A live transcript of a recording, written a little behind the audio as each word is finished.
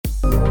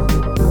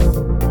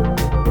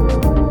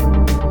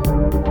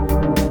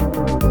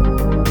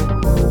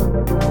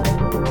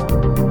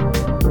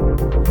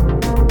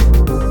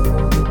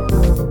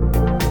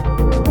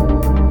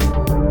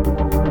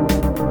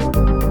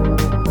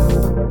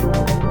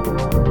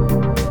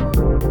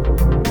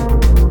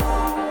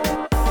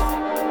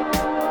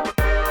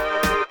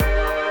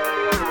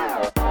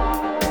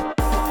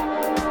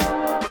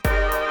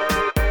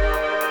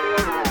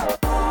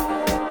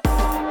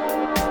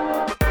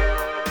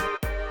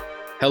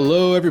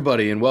Hello,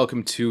 everybody, and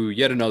welcome to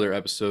yet another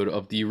episode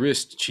of the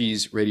Wrist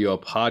Cheese Radio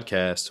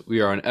Podcast.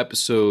 We are on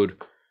episode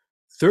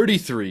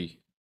 33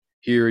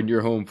 here in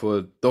your home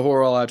for the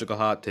horological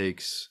hot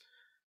takes,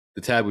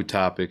 the taboo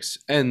topics,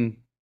 and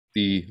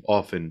the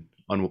often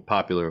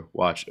unpopular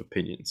watch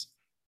opinions.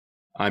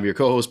 I'm your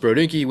co-host, Bro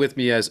Dinky. With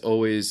me, as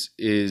always,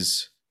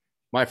 is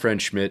my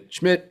friend Schmidt.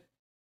 Schmidt,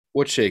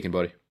 what's shaking,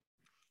 buddy?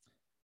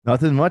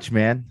 Nothing much,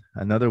 man.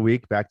 Another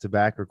week back to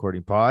back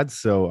recording pods.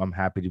 So I'm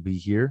happy to be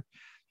here,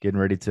 getting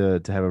ready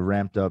to have a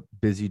ramped up,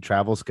 busy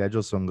travel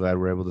schedule. So I'm glad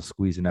we're able to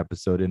squeeze an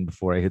episode in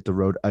before I hit the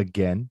road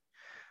again.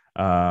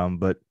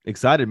 But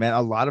excited, man.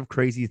 A lot of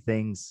crazy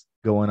things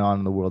going on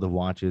in the world of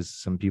watches.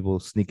 Some people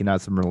sneaking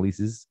out some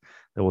releases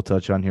that we'll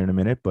touch on here in a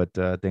minute, but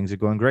things are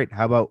going great.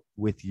 How about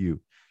with you?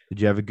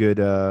 Did you have a good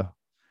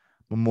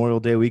Memorial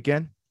Day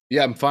weekend?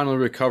 Yeah, I'm finally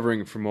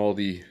recovering from all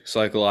the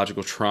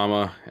psychological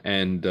trauma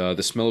and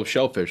the smell of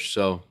shellfish,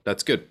 so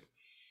that's good.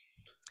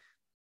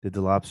 Did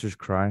the lobsters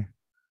cry?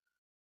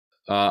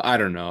 I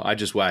don't know. I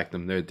just whacked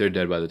them. They're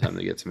dead by the time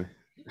they get to me.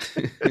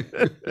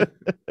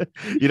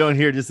 You don't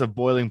hear just a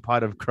boiling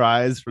pot of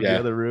cries from the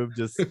other room,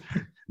 just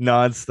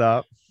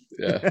nonstop.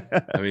 Yeah,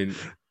 I mean,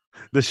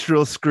 the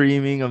shrill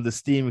screaming of the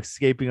steam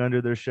escaping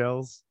under their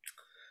shells.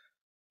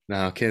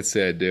 No, can't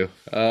say I do.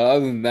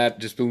 Other than that,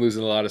 just been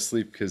losing a lot of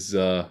sleep because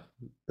the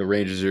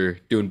Rangers are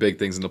doing big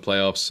things in the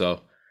playoffs.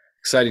 So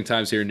exciting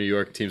times here in New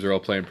York. Teams are all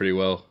playing pretty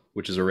well,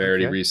 which is a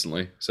rarity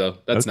recently. So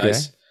that's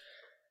nice.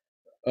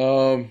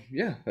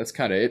 Yeah, that's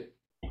kind of it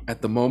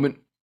at the moment.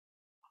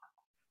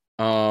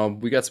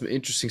 We got some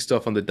interesting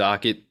stuff on the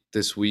docket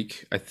this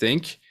week, I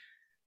think.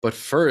 But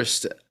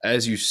first,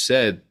 as you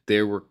said,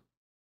 there were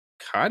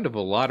kind of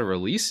a lot of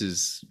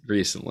releases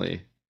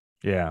recently.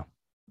 Yeah,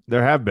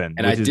 there have been.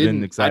 And I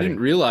didn't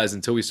realize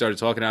until we started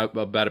talking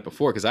about it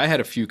before, because I had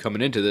a few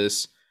coming into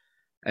this.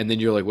 And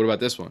then you're like, what about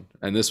this one?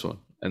 And this one?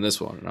 And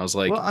this one? And I was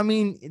like, well, I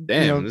mean,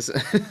 damn.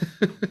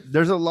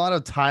 There's a lot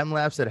of time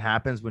lapse that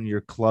happens when you're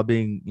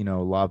clubbing,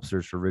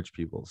 lobsters for rich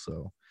people.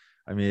 So,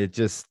 I mean, it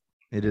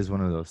is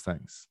one of those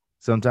things.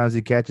 Sometimes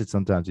you catch it,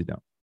 sometimes you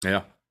don't.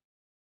 Yeah.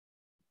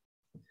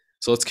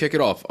 So let's kick it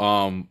off.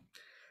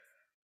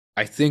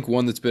 I think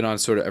one that's been on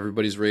sort of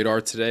everybody's radar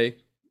today,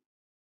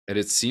 and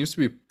it seems to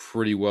be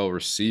pretty well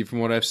received from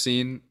what I've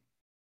seen.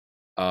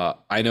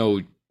 I know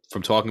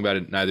from talking about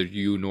it, neither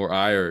you nor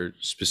I are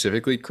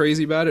specifically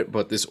crazy about it,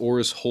 but this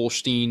Oris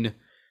Holstein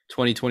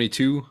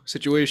 2022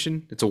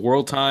 situation, it's a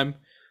world time.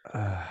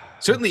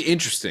 Certainly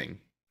interesting.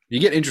 You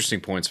get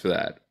interesting points for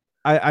that.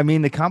 I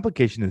mean, the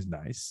complication is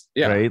nice,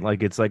 yeah. Right?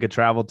 Like it's like a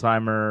travel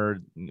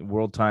timer,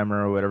 world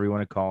timer, or whatever you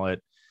want to call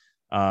it.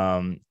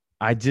 The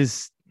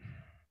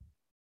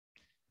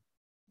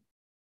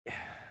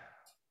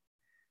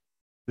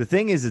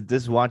thing is that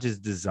this watch is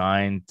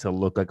designed to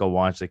look like a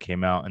watch that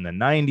came out in the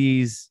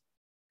 90s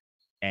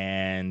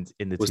and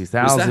in the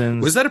 2000s.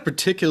 Was that a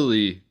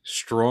particularly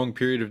strong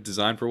period of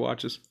design for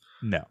watches?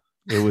 No,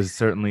 it was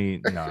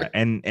certainly not.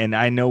 And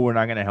I know we're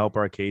not going to help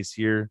our case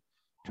here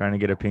trying to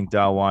get a pink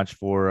dial watch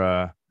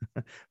for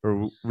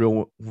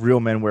real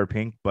men wear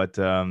pink, but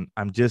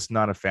I'm just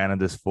not a fan of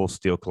this full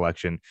steel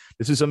collection.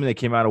 This is something that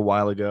came out a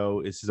while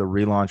ago. This is a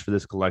relaunch for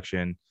this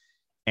collection,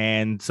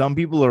 and some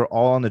people are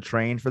all on the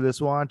train for this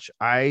watch.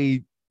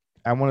 I'm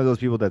one of those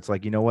people that's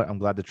like, you know what? I'm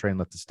glad the train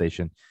left the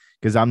station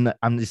because I'm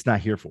just not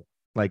here for it.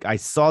 Like I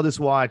saw this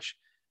watch,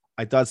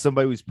 I thought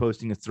somebody was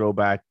posting a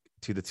throwback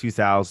to the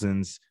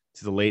 2000s,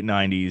 to the late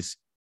 90s,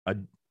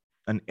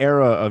 an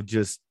era of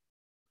just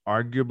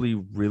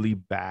arguably really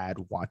bad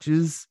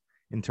watches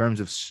in terms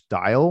of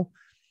style.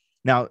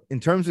 Now, in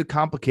terms of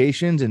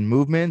complications and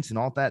movements and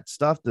all that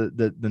stuff,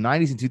 the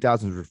 90s and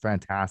 2000s were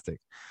fantastic.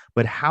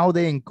 But how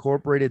they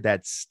incorporated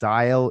that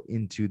style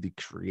into the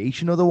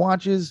creation of the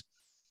watches,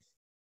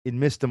 it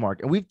missed the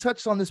mark. And we've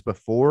touched on this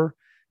before.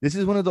 This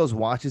is one of those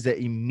watches that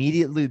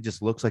immediately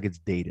just looks like it's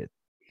dated.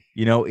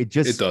 It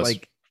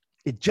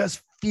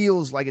just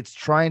feels like it's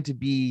trying to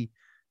be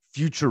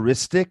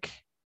futuristic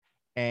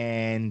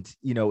and,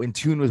 in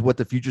tune with what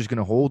the future is going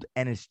to hold.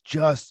 And it's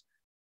just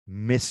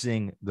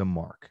missing the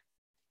mark.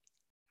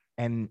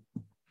 And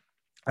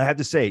I have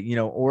to say,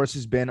 Oris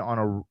has been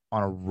on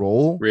a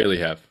roll. Really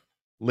have.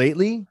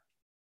 Lately.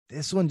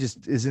 This one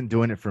just isn't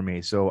doing it for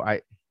me. So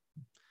I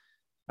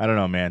don't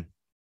know, man.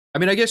 I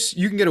mean, I guess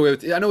you can get away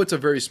with it. I know it's a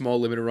very small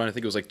limited run. I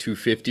think it was like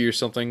 250 or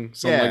something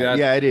like that.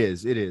 Yeah, it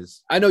is. It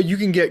is. I know you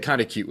can get kind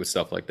of cute with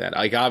stuff like that.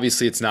 Like,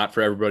 obviously, it's not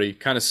for everybody.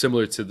 Kind of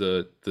similar to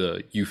the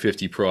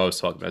U50 Pro I was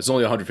talking about. It's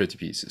only 150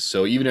 pieces.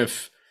 So even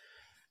if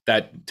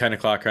that 10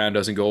 o'clock crown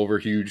doesn't go over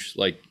huge,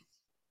 like,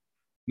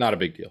 not a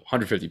big deal.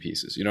 150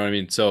 pieces. You know what I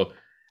mean? So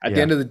at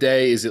the end of the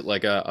day, is it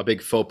like a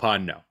big faux pas?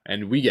 No.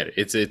 And we get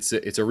it.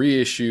 It's a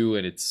reissue,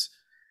 and it's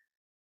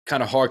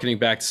kind of harkening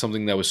back to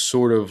something that was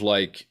sort of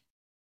like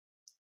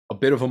a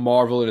bit of a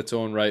marvel in its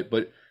own right.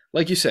 But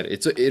like you said,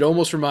 it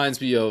almost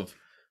reminds me of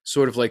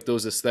sort of like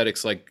those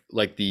aesthetics,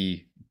 like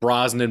the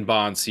Brosnan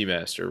Bond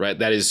Seamaster, right?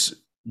 That is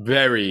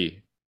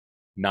very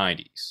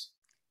 90s.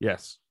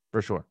 Yes,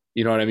 for sure.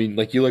 You know what I mean?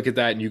 Like you look at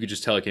that and you could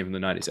just tell it came from the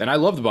 90s. And I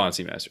love the Bond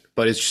Seamaster,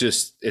 but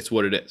it's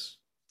what it is.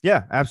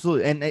 Yeah,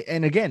 absolutely.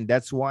 And again,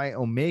 that's why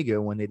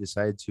Omega, when they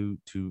decided to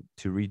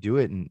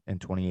redo it in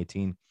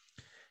 2018,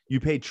 you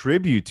pay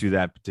tribute to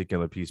that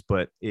particular piece,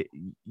 but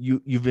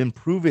you've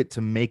improved it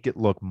to make it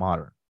look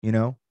modern, you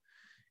know?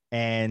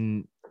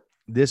 And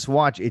this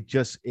watch, it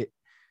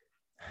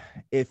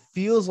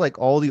feels like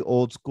all the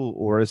old school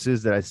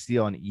Oruses that I see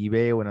on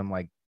eBay when I'm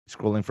like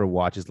scrolling for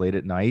watches late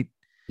at night.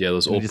 Yeah,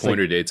 those And it old just like,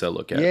 pointer dates I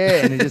look at.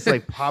 yeah, and it just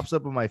like pops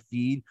up on my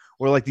feed,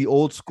 or like the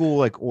old school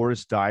like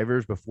Oris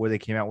divers before they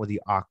came out with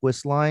the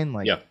Aquas line.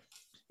 Like Yeah.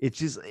 it's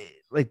just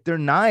like they're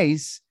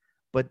nice,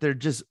 but they're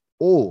just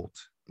old.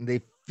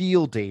 They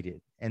feel dated.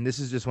 And this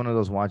is just one of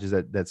those watches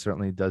that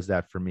certainly does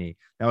that for me.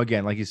 Now,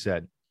 again, like you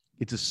said,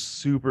 it's a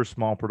super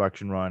small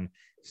production run.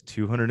 It's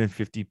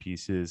 250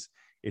 pieces.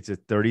 It's a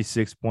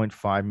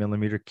 36.5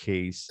 millimeter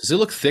case. Does it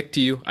look thick to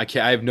you? I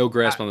have no I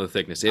grasp on the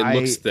thickness. It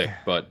looks I, thick,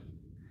 but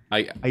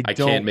I I can't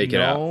don't make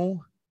it out.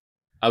 know.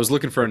 I was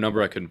looking for a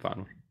number, I couldn't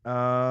find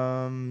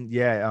one.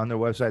 Yeah, on their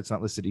website it's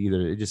not listed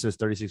either. It just says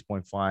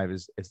 36.5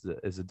 is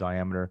the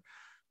diameter.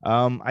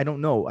 I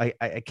don't know.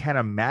 I can't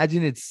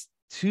imagine it's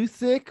too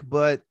thick,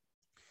 but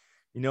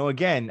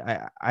again,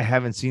 I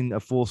haven't seen a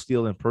full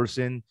steel in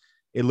person.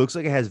 It looks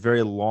like it has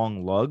very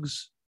long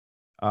lugs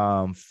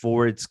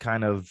for its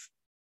kind of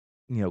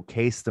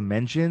case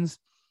dimensions,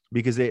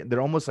 because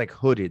they're almost like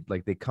hooded,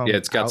 like they Yeah, come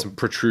it's got out. some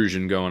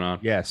protrusion going on.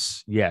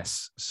 Yes.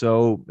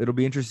 So it'll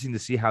be interesting to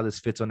see how this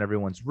fits on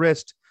everyone's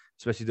wrist,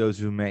 especially those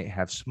who may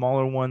have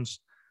smaller ones.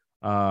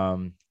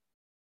 Um,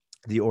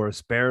 the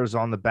Oris Bear's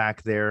on the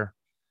back there,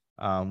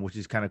 which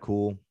is kind of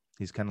cool.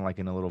 He's kind of like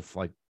in a little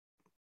like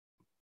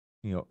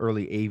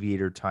early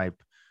aviator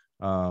type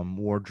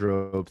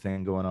wardrobe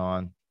thing going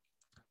on.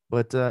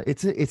 But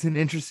it's an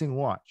interesting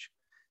watch.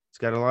 It's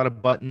got a lot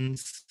of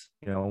buttons,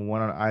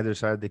 one on either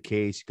side of the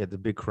case. You got the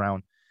big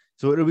crown.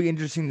 So it'll be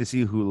interesting to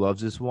see who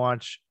loves this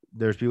watch.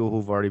 There's people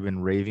who've already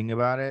been raving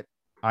about it.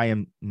 I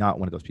am not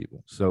one of those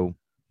people. So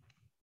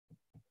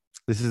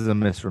this is a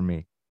miss for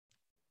me.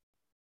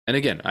 And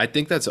again, I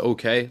think that's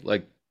okay.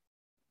 Like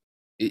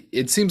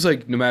it seems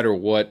like no matter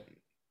what,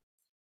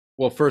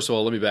 well, first of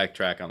all, let me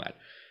backtrack on that.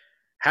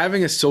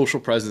 Having a social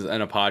presence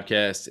and a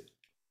podcast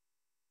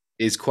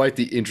is quite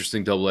the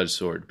interesting double-edged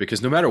sword,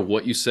 because no matter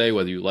what you say,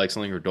 whether you like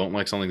something or don't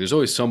like something, there's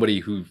always somebody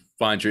who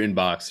finds your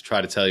inbox to try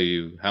to tell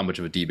you how much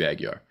of a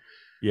D-bag you are.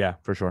 Yeah,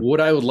 for sure.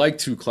 What I would like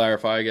to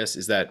clarify, I guess,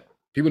 is that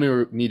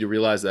people need to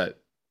realize that,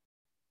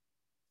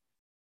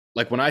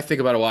 like, when I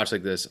think about a watch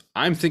like this,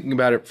 I'm thinking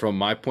about it from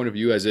my point of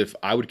view as if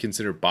I would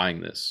consider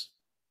buying this.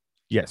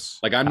 Yes.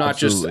 Like, I'm not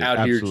just Absolutely.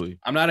 out here, Absolutely.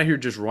 I'm not out here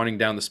just running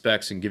down the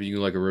specs and giving you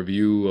like a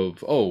review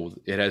of, oh,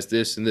 it has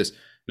this and this.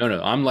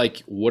 No. I'm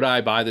like, would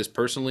I buy this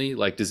personally?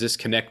 Like, does this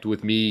connect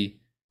with me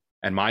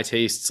and my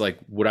tastes? Like,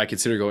 would I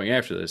consider going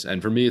after this?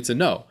 And for me, it's a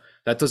no.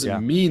 That doesn't Yeah.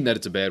 mean that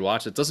it's a bad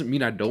watch. It doesn't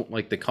mean I don't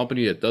like the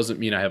company. It doesn't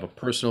mean I have a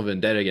personal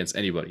vendetta against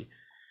anybody.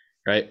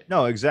 Right.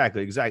 No,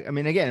 exactly. Exactly. I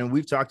mean, again, and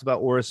we've talked about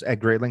Oris at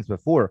great length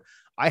before.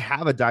 I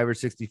have a Diver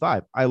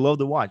 65. I love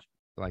the watch.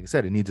 Like I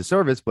said, it needs a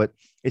service, but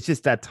it's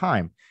just that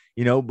time,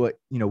 But,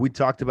 we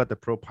talked about the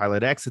Pro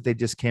Pilot X that they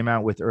just came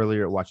out with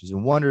earlier at Watches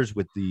and Wonders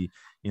with the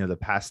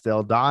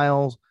pastel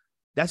dials.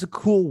 That's a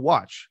cool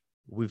watch.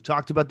 We've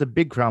talked about the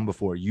Big Crown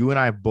before. You and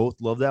I both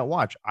love that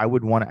watch. I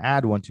would want to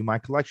add one to my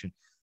collection.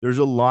 There's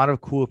a lot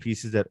of cool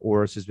pieces that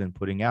Oris has been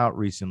putting out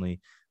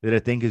recently that I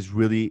think is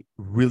really,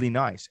 really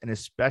nice. And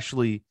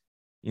especially,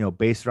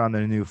 based around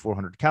the new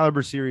 400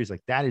 caliber series,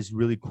 like that is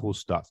really cool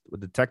stuff.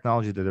 With the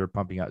technology that they're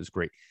pumping out is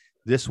great.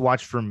 This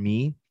watch for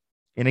me,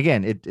 and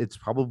again, it's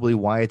probably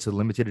why it's a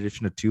limited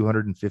edition of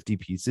 250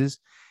 pieces,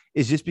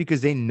 is just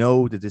because they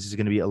know that this is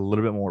going to be a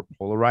little bit more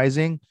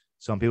polarizing.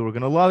 Some people are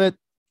going to love it.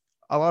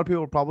 A lot of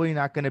people are probably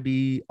not going to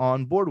be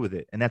on board with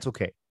it, and that's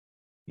okay.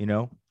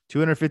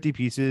 250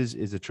 pieces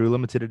is a true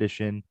limited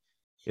edition.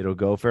 It'll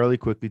go fairly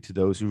quickly to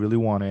those who really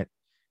want it,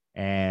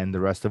 and the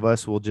rest of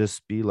us will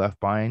just be left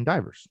buying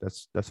divers.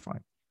 That's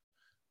fine.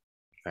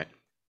 Right.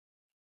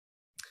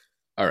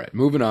 All right.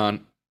 Moving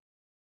on.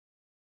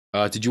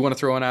 Did you want to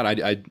throw one out?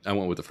 I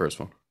went with the first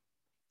one.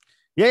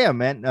 Yeah,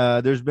 man.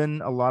 There's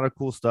been a lot of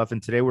cool stuff,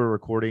 and today we're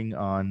recording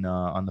on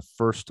the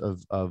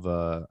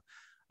 1st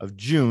of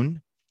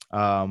June,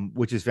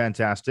 which is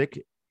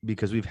fantastic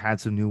because we've had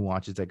some new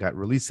watches that got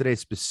released today.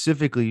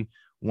 Specifically,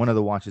 one of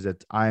the watches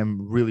that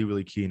I'm really,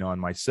 really keen on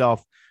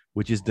myself,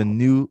 which is the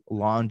new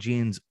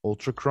Longines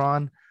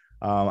Ultrachron.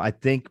 I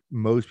think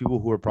most people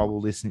who are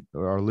probably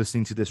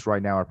listening to this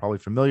right now are probably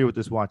familiar with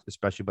this watch,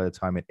 especially by the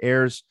time it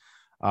airs.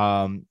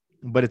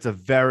 But it's a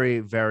very,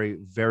 very,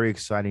 very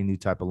exciting new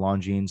type of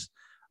Longines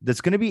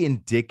that's going to be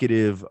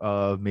indicative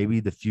of maybe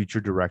the future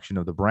direction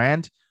of the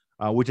brand,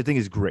 which I think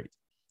is great.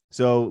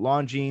 So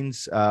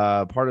Longines,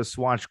 part of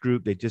Swatch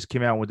Group, they just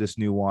came out with this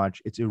new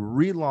watch. It's a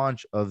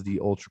relaunch of the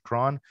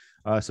Ultrachron,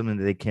 something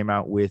that they came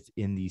out with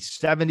in the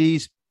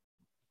 70s.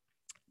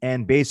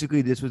 And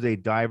basically, this was a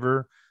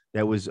diver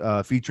that was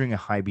featuring a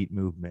high beat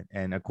movement.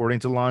 And according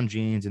to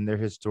Longines and their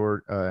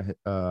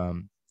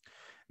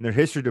In their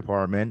history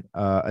department,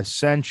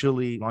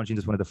 essentially, Longines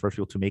is one of the first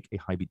people to make a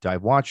high beat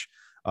dive watch,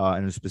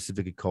 and it's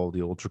specifically called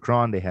the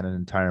Ultrachron. They had an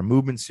entire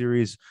movement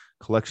series,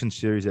 collection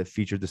series that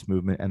featured this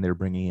movement, and they're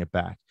bringing it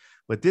back.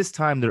 But this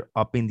time, they're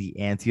upping the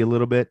ante a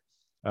little bit.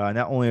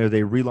 Not only are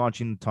they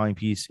relaunching the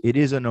timepiece, it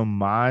is an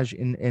homage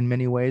in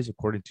many ways,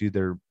 according to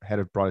their head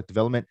of product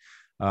development,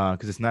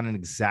 because it's not an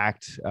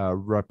exact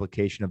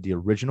replication of the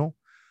original,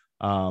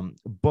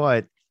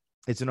 but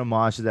it's an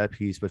homage to that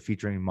piece, but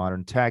featuring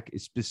modern tech.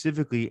 It's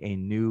specifically a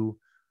new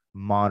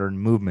modern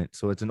movement.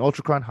 So it's an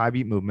Ultrachron high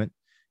beat movement.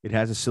 It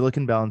has a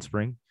silicon balance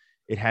spring.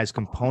 It has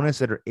components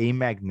that are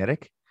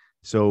amagnetic.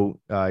 So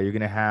you're going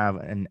to have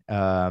an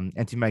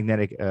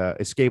anti-magnetic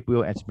escape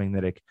wheel,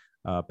 anti-magnetic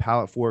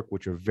pallet fork,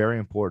 which are very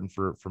important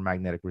for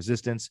magnetic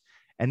resistance.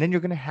 And then you're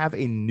going to have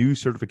a new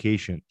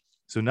certification.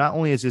 So not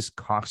only is this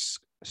COSC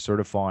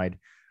certified,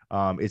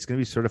 it's going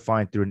to be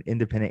certified through an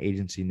independent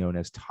agency known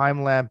as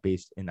Time Lab,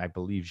 based in, I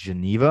believe,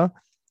 Geneva.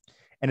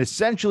 And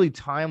essentially,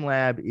 Time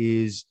Lab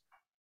is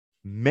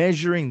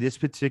measuring this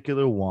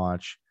particular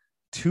watch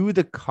to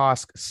the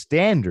COSC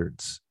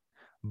standards.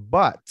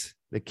 But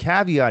the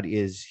caveat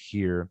is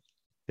here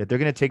that they're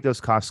going to take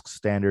those COSC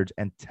standards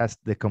and test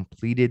the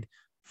completed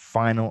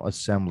final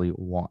assembly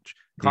watch.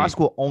 COSC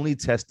will only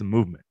test the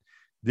movement.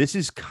 This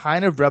is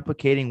kind of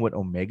replicating what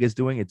Omega is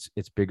doing.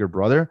 Its bigger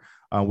brother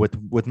with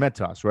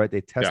Metos, right? They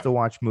test the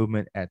watch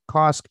movement at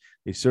COSC.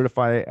 They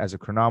certify it as a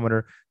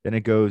chronometer. Then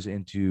it goes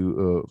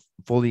into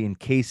fully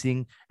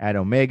encasing at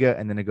Omega,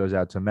 and then it goes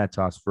out to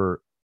Metos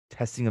for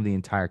testing of the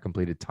entire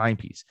completed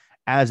timepiece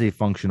as a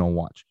functional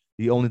watch.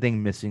 The only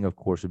thing missing, of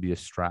course, would be a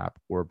strap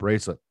or a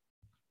bracelet.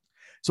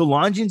 So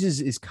Longines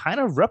is kind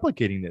of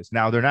replicating this.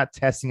 Now they're not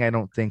testing, I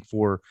don't think,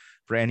 for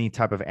any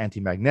type of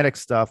anti-magnetic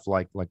stuff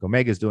like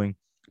Omega is doing.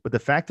 But the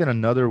fact that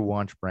another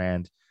watch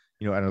brand,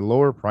 at a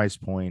lower price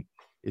point,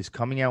 is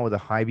coming out with a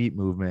high beat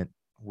movement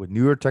with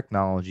newer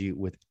technology,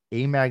 with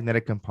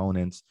amagnetic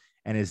components,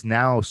 and is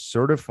now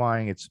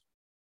certifying its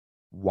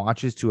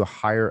watches to a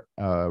higher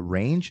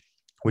range,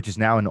 which is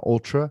now an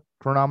ultra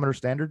chronometer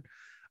standard,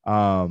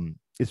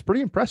 it's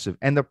pretty impressive.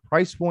 And the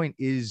price point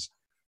is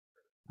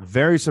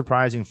very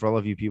surprising for all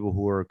of you people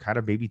who are kind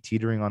of maybe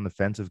teetering on the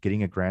fence of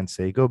getting a Grand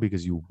Seiko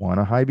because you want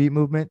a high beat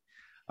movement.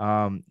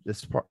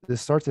 This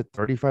starts at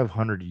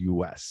 3,500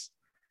 US,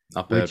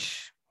 not bad.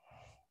 Which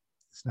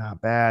it's not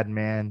bad,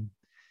 man.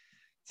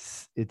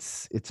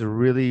 It's a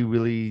really,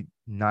 really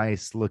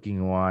nice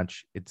looking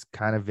watch. It's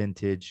kind of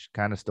vintage,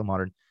 kind of still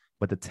modern,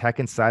 but the tech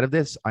inside of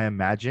this, I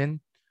imagine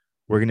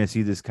we're going to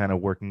see this kind of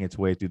working its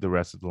way through the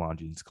rest of the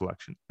Longines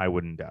collection. I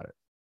wouldn't doubt it.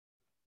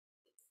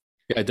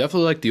 Yeah, I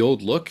definitely like the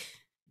old look.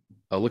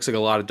 Looks like a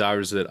lot of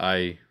divers that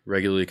I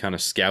regularly kind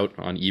of scout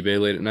on eBay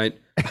late at night.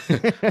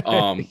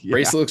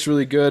 Bracelet looks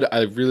really good.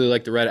 I really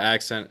like the red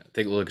accent. I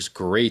think it looks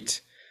great.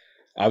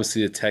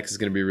 Obviously, the text is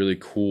going to be really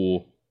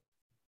cool.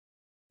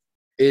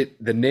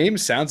 The name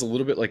sounds a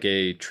little bit like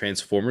a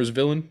Transformers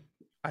villain.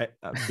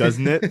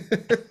 Doesn't it?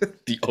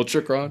 The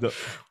Ultrachron.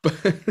 But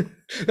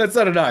that's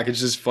not a knock. It's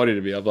just funny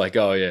to me. I'm like,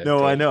 oh yeah. No,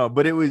 totally. I know,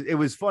 but it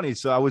was funny.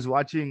 So I was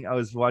watching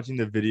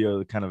the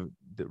video, kind of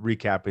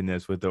recapping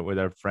this with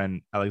our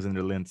friend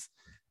Alexander Lintz,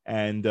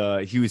 and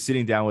he was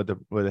sitting down with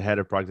the head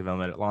of product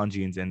development at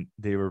Longines, and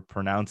they were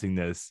pronouncing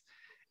this,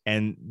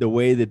 and the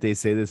way that they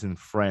say this in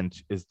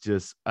French is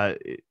just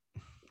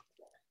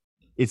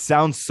it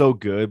sounds so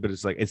good, but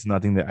it's like it's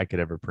nothing that I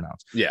could ever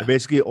pronounce. Yeah. But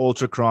basically,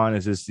 Ultrachron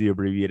is just the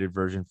abbreviated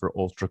version for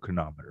ultra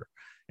chronometer,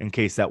 in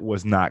case that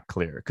was not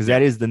clear, because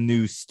that is the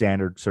new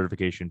standard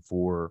certification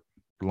for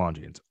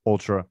Longines,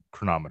 ultra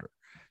chronometer.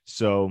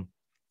 So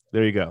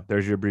there you go.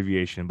 There's your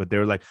abbreviation. But they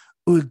were like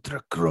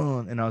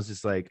Ultrachron, and I was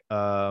just like,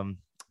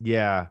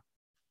 yeah,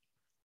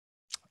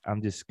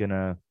 I'm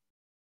gonna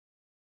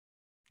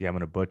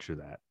butcher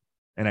that,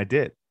 and I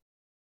did.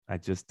 I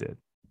just did.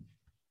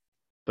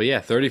 But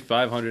yeah,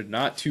 3,500,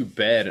 not too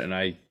bad. And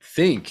I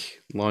think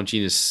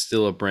Longines is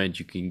still a brand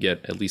you can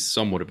get at least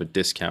somewhat of a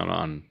discount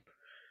on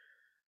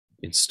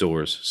in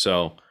stores.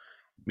 So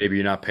maybe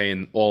you're not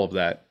paying all of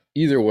that.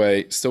 Either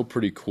way, still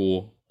pretty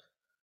cool.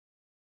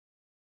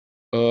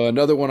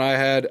 Another one I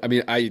had,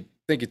 I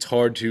think it's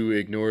hard to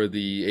ignore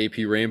the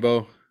AP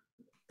Rainbow.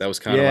 That was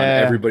kind of on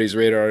everybody's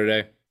radar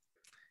today.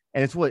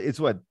 And it's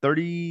what,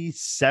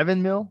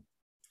 37 mil?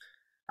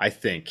 I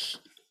think.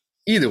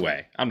 Either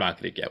way, I'm not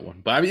going to get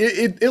one, but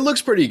it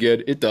looks pretty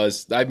good. It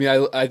does.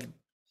 The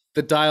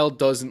dial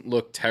doesn't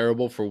look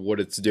terrible for what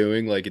it's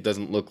doing. Like, it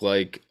doesn't look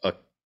like a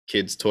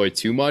kid's toy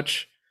too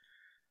much,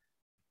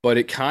 but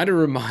it kind of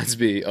reminds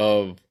me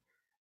of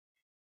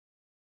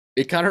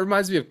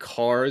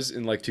Cars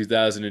in like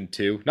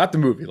 2002. Not the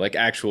movie, like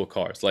actual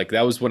cars. Like,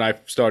 that was when I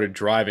started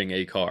driving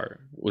a car.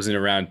 Was in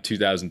around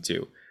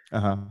 2002.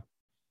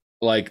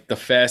 Like the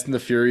Fast and the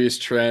Furious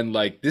trend,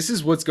 like this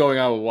is what's going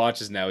on with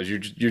watches now. Is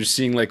you're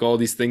seeing like all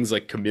these things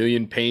like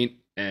chameleon paint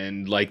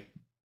and like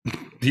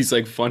these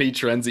like funny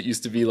trends that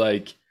used to be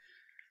like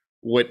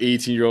what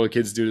 18-year-old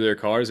kids do to their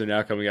cars are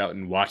now coming out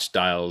in watch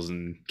dials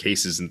and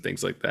cases and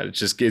things like that. It's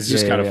just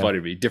kind of funny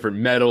to me. Different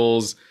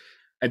metals,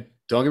 and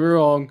don't get me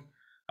wrong,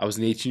 I was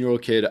an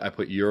 18-year-old kid. I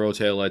put Euro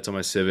taillights on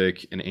my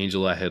Civic and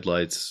Angel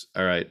headlights.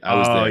 All right, I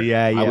was Oh there.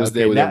 yeah, I yeah. was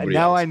there Okay, with now everybody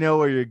now I else. know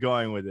where you're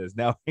going with this.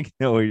 Now I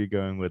know where you're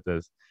going with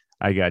this.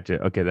 I got you.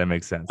 Okay, that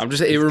makes sense. I'm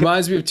just. It It's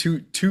reminds me of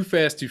Too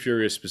Fast, Too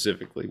Furious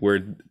specifically,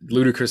 where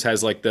Ludacris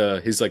has like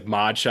his like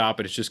mod shop,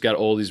 and it's just got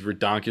all these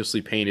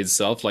redonkulously painted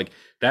stuff. Like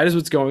that is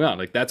what's going on.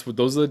 Like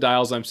those are the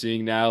dials I'm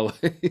seeing now.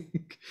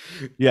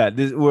 yeah.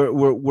 This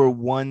we're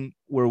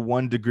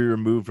one degree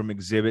removed from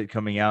Exhibit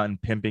coming out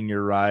and pimping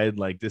your ride.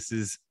 Like this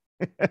is,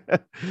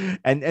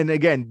 and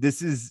again,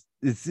 this is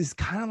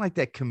kind of like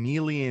that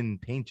chameleon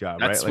paint job,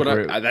 right? That's Like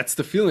what where that's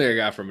the feeling I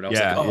got from it. I was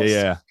like, yeah, oh, yeah, it's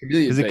yeah.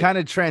 chameleon Because it paint. kind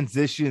of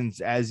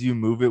transitions as you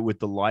move it with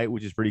the light,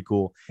 which is pretty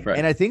cool. Right.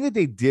 And I think that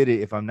they did it,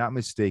 if I'm not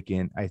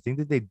mistaken, I think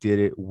that they did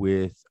it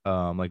with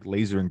like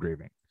laser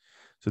engraving.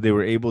 So they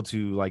were able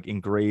to like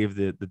engrave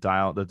the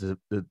dial, the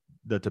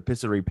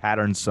tapisserie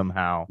pattern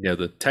somehow. Yeah,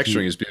 the To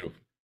texturing is beautiful.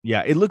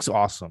 yeah, it looks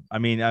awesome. I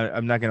mean,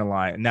 I'm not gonna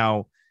lie.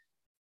 Now,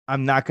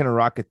 I'm not gonna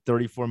rock a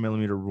 34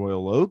 millimeter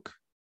Royal Oak,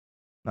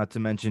 not to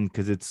mention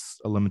because it's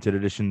a limited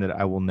edition that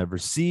I will never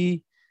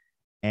see,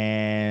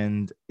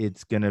 and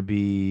it's gonna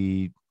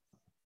be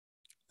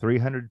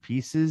 300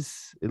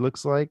 pieces, it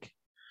looks like.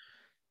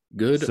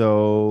 Good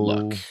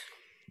luck. So,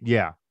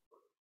 yeah,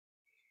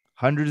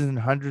 hundreds and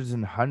hundreds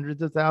and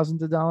hundreds of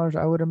thousands of dollars,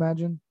 I would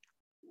imagine.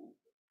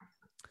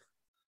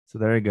 So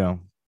there you go.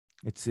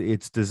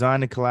 It's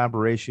designed in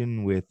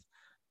collaboration with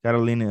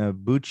Catalina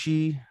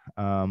Bucci.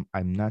 I'm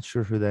not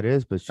sure who that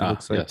is, but she Ah,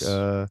 looks like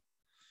yes.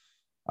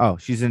 oh,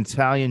 she's an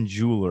Italian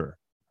jeweler.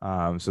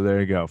 So there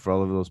you go. For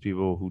all of those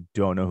people who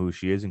don't know who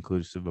she is,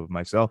 inclusive of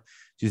myself,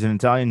 she's an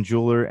Italian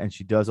jeweler, and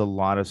she does a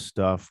lot of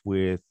stuff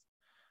with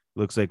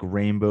looks like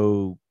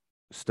rainbow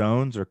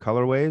stones or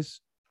colorways,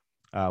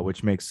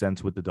 which makes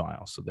sense with the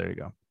dial. So there you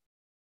go.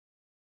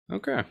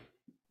 Okay.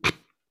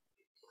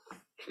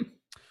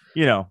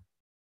 You know,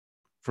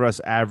 for us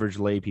average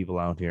lay people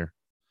out here.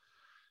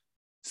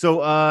 So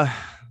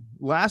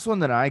last one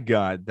that I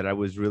got that I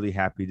was really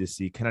happy to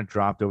see kind of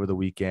dropped over the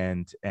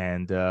weekend,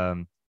 and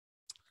a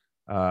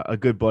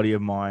good buddy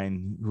of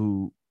mine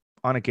who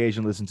on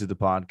occasion listens to the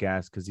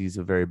podcast because he's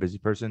a very busy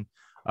person,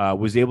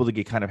 was able to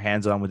get kind of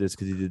hands-on with this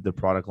because he did the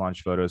product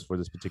launch photos for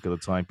this particular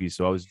timepiece.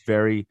 So I was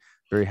very,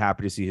 very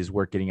happy to see his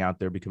work getting out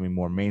there, becoming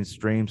more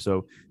mainstream.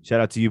 So shout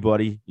out to you,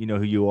 buddy. You know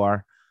who you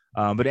are.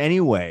 But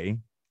anyway,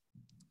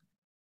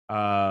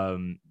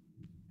 um,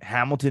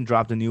 Hamilton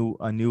dropped a new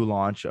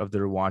launch of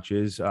their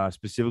watches,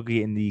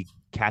 specifically in the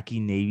khaki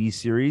navy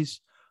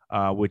series,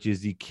 which is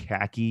the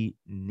khaki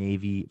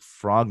navy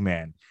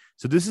Frogman.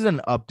 So this is an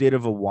update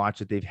of a watch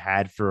that they've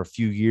had for a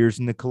few years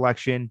in the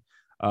collection.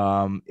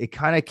 It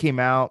kind of came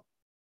out.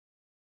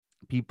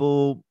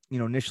 People,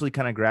 initially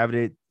kind of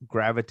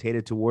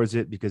gravitated towards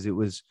it because it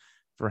was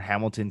for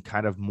Hamilton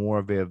kind of more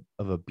of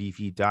a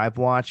beefy dive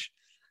watch.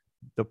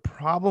 The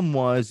problem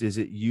is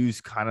it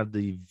used kind of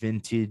the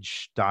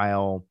vintage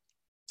style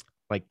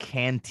like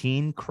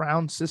canteen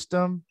crown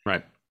system.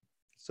 Right.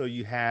 So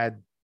you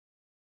had,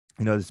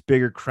 this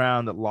bigger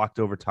crown that locked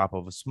over top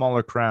of a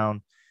smaller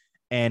crown.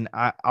 And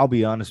I'll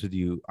be honest with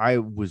you, I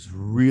was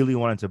really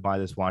wanting to buy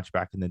this watch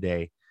back in the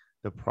day.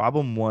 The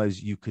problem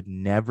was you could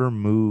never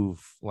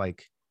move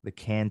like the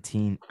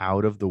canteen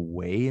out of the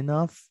way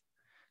enough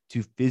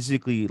to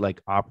physically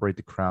like operate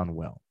the crown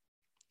well.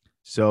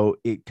 So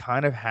it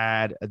kind of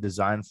had a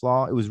design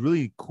flaw. It was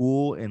really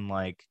cool in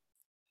like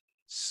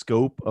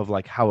scope of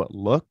like how it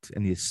looked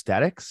and the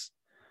aesthetics,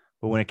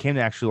 but when it came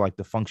to actually like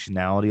the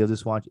functionality of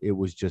this watch, it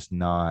was just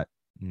not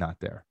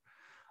there.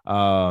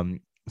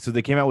 So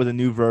they came out with a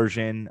new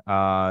version.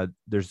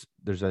 There's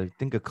I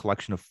think a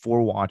collection of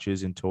 4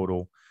 watches in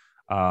total,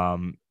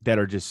 that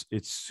are just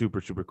it's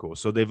super super cool.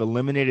 So they've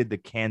eliminated the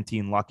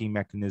canteen locking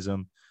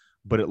mechanism,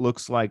 but it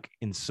looks like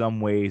in some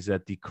ways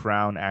that the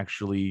crown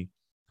actually,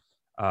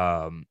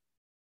 um,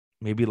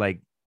 maybe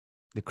like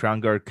the crown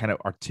guard kind of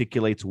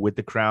articulates with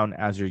the crown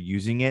as you're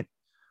using it,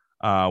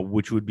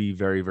 which would be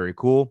very very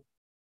cool.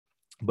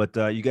 But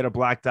you get a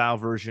black dial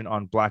version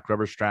on black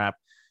rubber strap.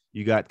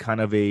 You got kind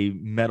of a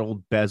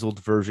metal bezeled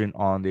version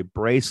on the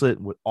bracelet,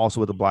 also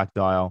with a black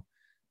dial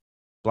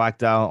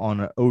on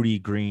an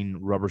OD green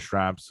rubber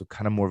strap. So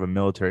kind of more of a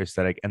military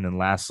aesthetic. And then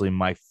lastly,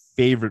 my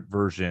favorite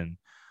version,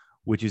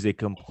 which is a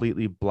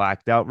completely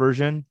blacked out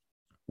version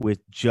with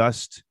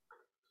just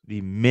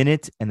the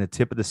minute and the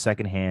tip of the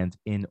second hand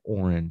in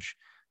orange.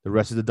 The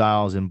rest of the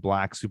dial is in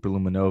black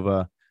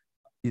superluminova.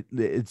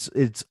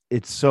 It's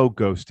so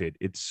ghosted.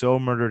 It's so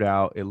murdered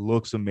out. It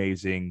looks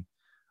amazing.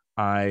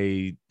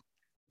 I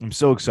am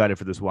so excited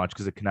for this watch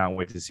because I cannot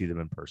wait to see them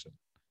in person.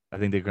 I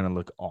think they're going to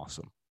look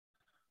awesome.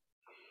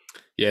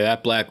 Yeah,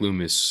 that black loom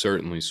is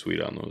certainly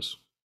sweet on those.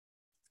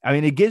 I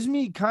mean, it gives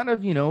me kind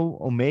of,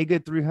 Omega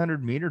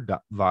 300 meter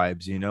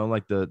vibes,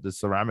 like the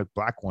ceramic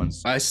black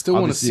ones. I still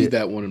want to see Obviously,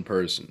 that one in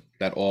person.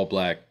 That all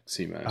black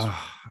Seamaster.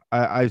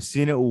 I've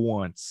seen it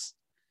once,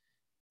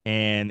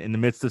 and in the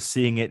midst of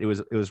seeing it, it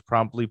was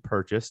promptly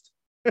purchased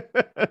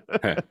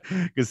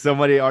because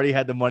somebody already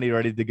had the money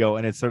ready to go,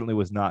 and it certainly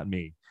was not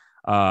me.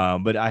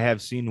 But I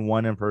have seen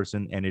one in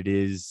person, and it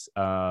is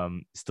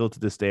still to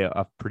this day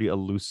a pretty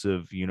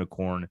elusive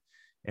unicorn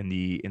in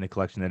the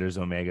collection that is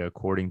Omega,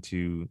 according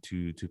to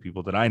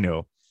people that I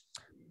know.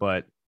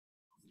 But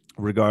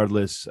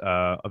regardless,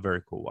 a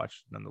very cool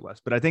watch nonetheless.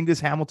 But I think this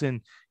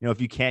Hamilton, if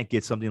you can't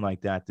get something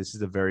like that, this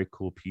is a very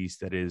cool piece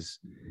that is,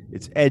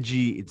 it's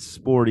edgy, it's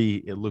sporty,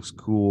 it looks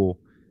cool.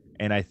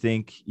 And I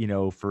think,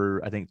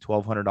 for I think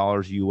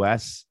 $1,200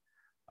 US,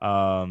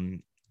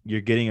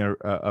 you're getting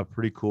a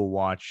pretty cool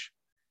watch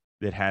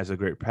that has a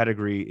great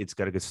pedigree. It's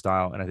got a good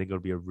style, and I think it'll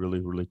be a really,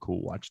 really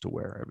cool watch to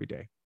wear every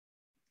day.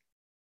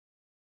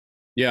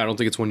 Yeah, I don't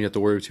think it's one you have to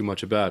worry too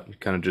much about. You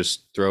kind of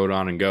just throw it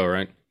on and go,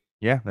 right?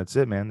 Yeah, that's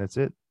it, man. That's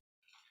it.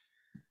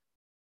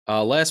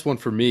 Last one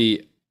for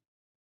me,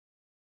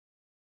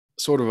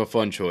 sort of a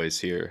fun choice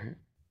here.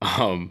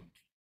 Um,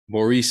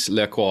 Maurice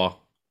Lacroix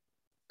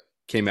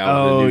came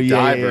out with a Oh new yeah,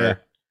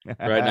 diver, right?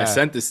 And I yeah.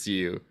 sent this to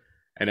you,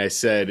 and I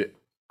said,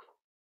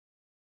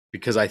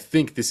 because I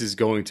think this is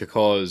going to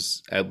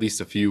cause at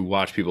least a few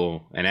watch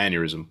people an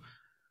aneurysm.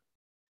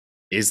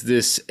 Is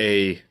this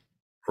a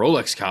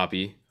Rolex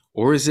copy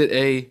or is it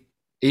a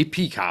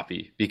AP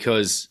copy?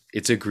 Because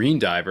it's a green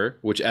diver,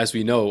 which, as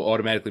we know,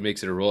 automatically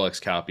makes it a Rolex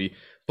copy,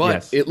 but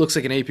Yes. it looks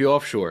like an AP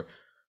offshore.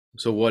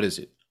 So what is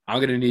it? I'm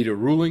going to need a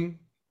ruling.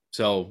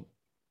 So,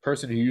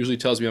 person who usually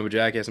tells me I'm a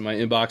jackass in my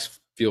inbox,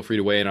 feel free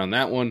to weigh in on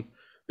that one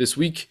this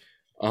week.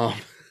 Um,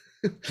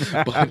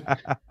 but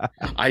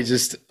I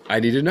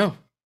need to know.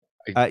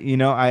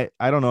 I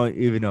don't know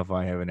even know if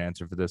I have an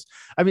answer for this.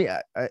 I mean,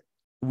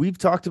 we've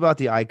talked about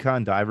the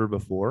Icon diver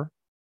before.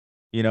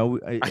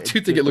 I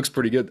do think it looks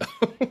pretty good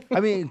though. I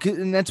mean,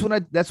 and that's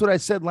what I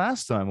said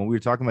last time when we were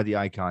talking about the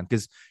Icon,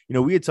 because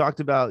we had talked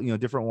about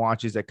different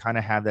watches that kind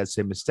of have that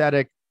same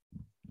aesthetic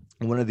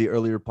in one of the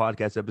earlier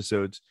podcast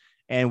episodes,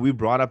 and we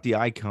brought up the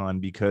Icon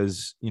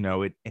because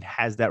it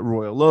has that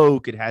royal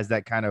oak, it has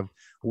that kind of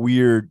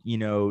weird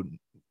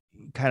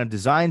kind of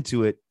design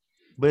to it,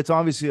 but it's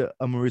obviously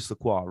a Maurice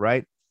Lacroix,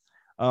 right?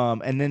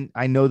 And then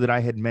I know that I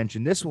had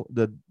mentioned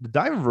the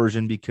diver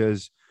version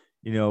because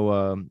you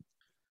know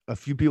a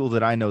few people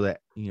that I know that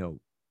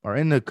are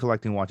into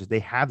collecting watches. They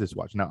have this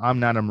watch. Now I'm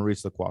not a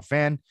Maurice Lacroix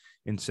fan,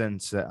 and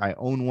since I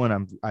own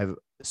one, I've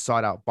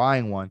sought out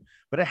buying one,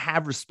 but I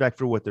have respect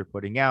for what they're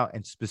putting out.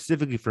 And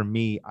specifically for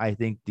me, I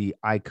think the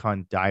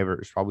Icon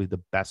Diver is probably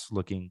the best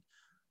looking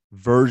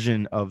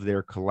version of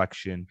their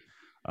collection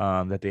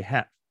that they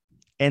have.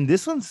 And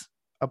this one's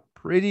a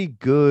pretty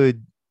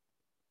good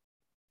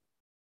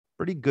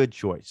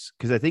choice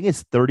because I think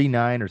it's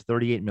 39 or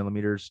 38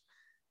 millimeters,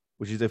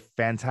 which is a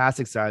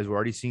fantastic size. We're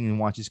already seeing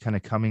watches kind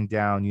of coming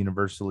down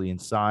universally in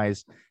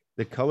size.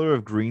 The color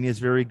of green is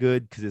very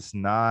good because it's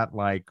not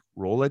like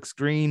Rolex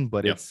green,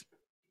 but Yep.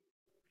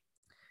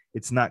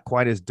 it's not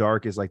quite as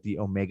dark as like the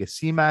Omega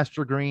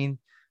Seamaster green.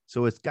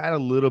 So it's got a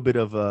little bit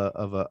of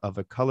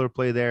a color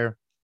play there.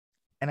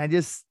 And I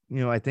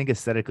think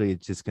aesthetically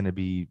it's gonna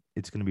be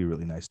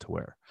really nice to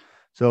wear.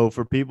 So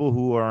for people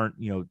who aren't,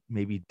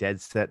 maybe dead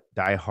set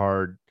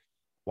diehard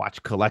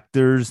watch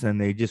collectors and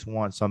they just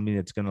want something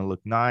that's gonna look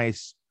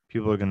nice,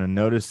 people are gonna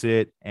notice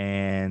it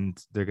and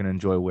they're gonna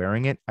enjoy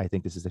wearing it. I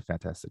think this is a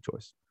fantastic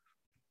choice.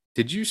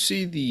 Did you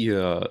see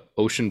the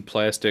ocean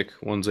plastic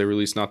ones they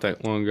released not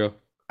that long ago?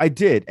 I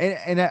did,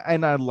 and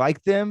I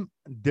like them.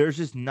 There's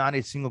just not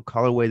a single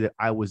colorway that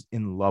I was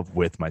in love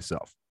with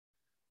myself.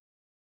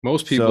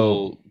 Most So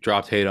people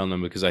dropped hate on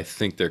them because I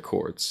think they're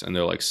quartz and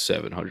they're like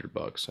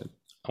 $700.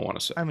 I want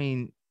to say. I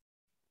mean,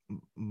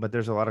 but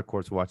there's a lot of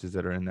quartz watches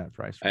that are in that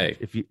price range.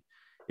 Hey,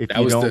 If that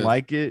you was don't the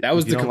like it, that if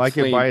was you the don't like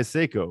it, buy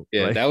complaint. a Seiko.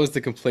 Yeah, Like, that was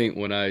the complaint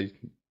when I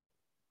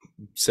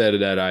said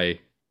that I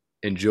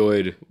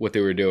enjoyed what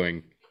they were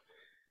doing.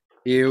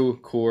 Ew,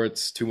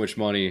 quartz, too much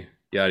money,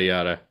 yada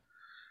yada.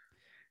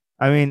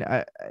 I mean,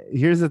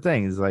 here's the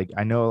thing: is like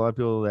I know a lot of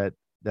people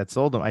that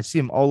sold them. I see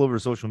them all over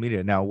social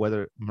media now.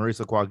 Whether Maurice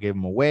Lacroix gave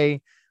them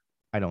away,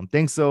 I don't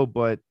think so.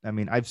 But I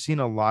mean, I've seen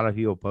a lot of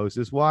people post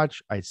this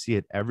watch. I see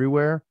it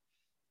everywhere.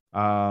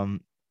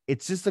 Um,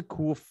 it's just a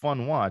cool,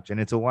 fun watch,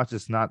 and it's a watch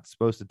that's not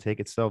supposed to take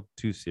itself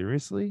too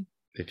seriously.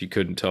 If you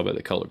couldn't tell by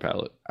the color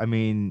palette. I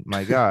mean,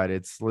 my God,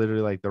 it's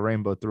literally like the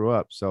rainbow threw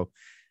up. So,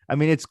 I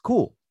mean, it's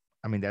cool.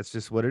 I mean, that's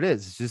just what it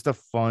is. It's just a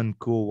fun,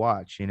 cool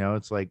watch.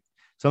 It's like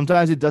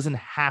sometimes it doesn't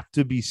have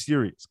to be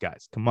serious,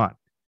 guys. Come on.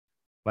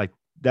 Like,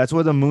 that's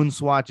why the moon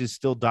swatch is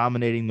still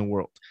dominating the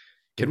world.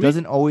 It Can we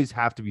doesn't always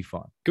have to be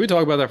fun. can we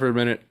talk about that for a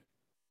minute?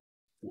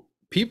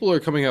 People are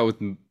coming out with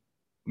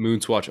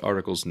Moonswatch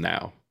articles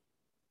now.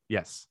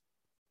 Yes.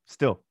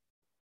 Still,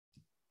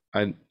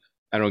 I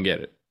I don't get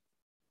it.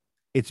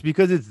 it's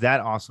because it's that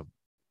awesome.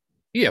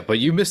 Yeah, but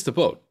you missed the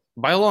boat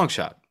by a long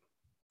shot.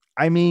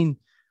 I mean,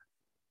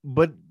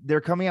 but they're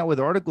coming out with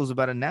articles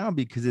about it now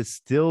because it's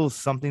still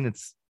something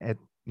that's at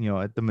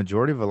the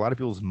majority of a lot of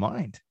people's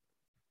mind.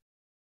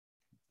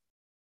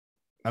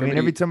 I For mean,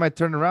 every me, time I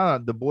turn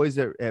around, the boys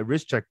at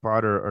Wrist Check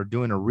Pod are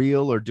doing a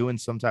reel or doing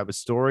some type of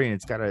story, and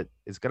it's got a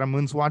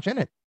Moonswatch in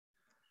it.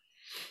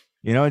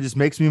 It just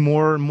makes me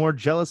more and more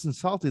jealous and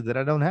salty that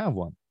I don't have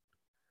one.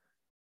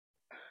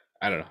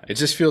 I don't know. It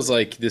just feels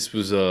like this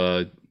was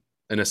an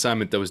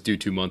assignment that was due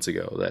 2 months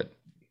ago. That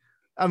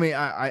I mean,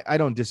 I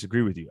don't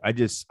disagree with you.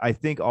 I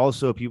think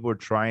also people are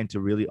trying to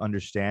really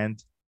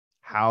understand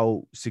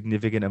how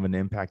significant of an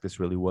impact this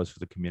really was for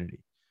the community,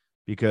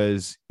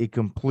 because it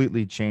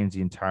completely changed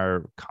the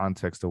entire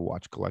context of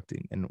watch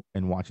collecting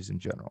and watches in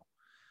general.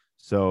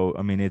 So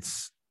I mean,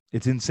 it's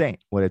insane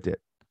what it did.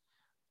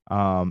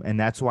 And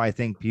that's why I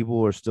think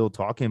people are still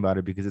talking about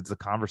it, because it's a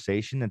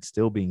conversation that's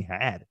still being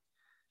had.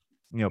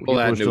 You know, well, people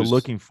that are still news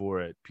looking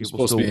for it. was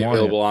People supposed to still be want it.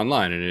 available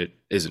online, and it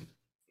isn't.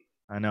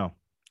 I know.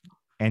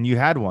 And you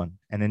had one,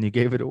 and then you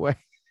gave it away.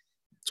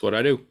 That's what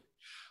I do.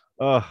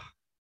 Oh,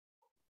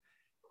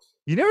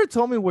 you never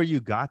told me where you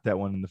got that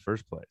one in the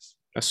first place.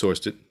 I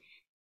sourced it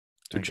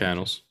through I got you.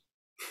 channels.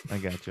 I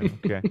got you.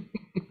 Okay.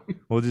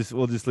 We'll just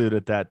leave it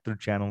at that, through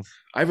channels.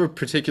 I have a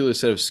particular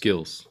set of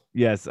skills.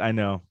 Yes, I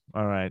know.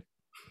 All right.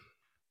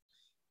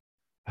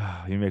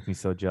 Oh, you make me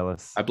so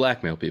jealous. I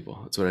blackmail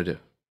people. That's what I do.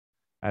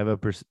 I have a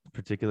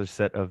particular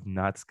set of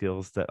not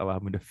skills that allow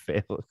me to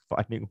fail at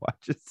finding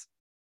watches.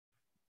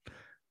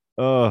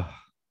 Oh, All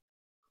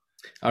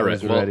I right.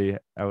 was Well, ready.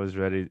 I was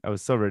ready. I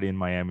was so ready in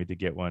Miami to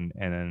get one.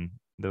 And then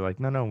they're like,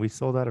 no, no, we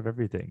sold out of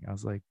everything. I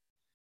was like,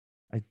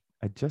 I,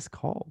 I just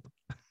called.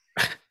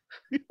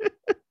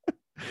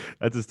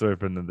 That's a story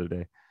for another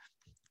day.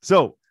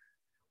 So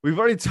we've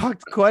already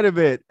talked quite a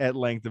bit at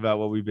length about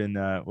what we've been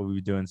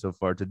doing so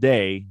far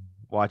today,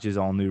 watches,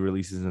 all new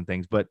releases and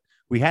things, but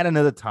we had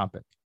another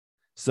topic.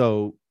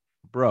 So,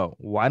 bro,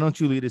 why don't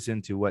you lead us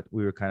into what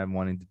we were kind of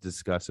wanting to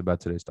discuss about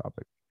today's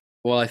topic?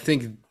 well, I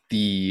think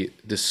the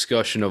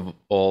discussion of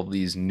all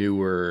these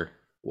newer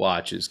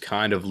watches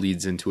kind of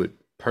leads into it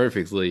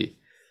perfectly.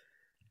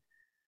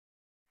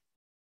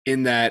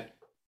 In that,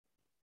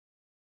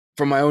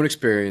 from my own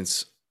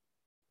experience,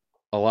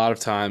 a lot of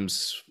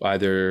times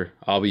either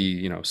I'll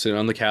be, sitting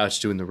on the couch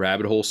doing the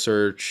rabbit hole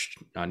search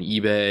on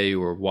eBay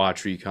or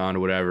Watch Recon or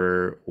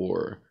whatever,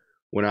 or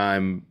when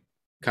I'm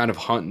kind of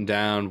hunting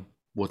down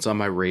what's on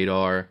my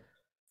radar,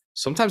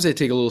 sometimes I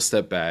take a little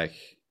step back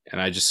and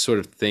I just sort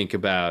of think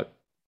about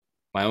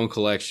my own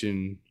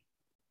collection,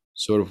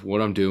 sort of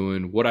what I'm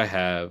doing, what I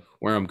have,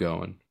 where I'm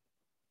going.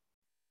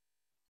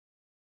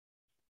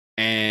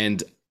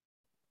 And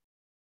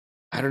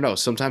I don't know,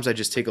 sometimes I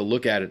just take a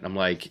look at it and I'm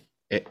like,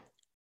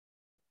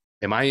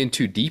 am I in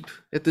too deep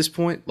at this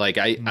point? Like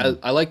Hmm.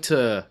 I like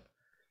to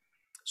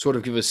sort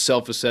of give a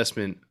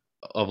self-assessment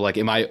of like,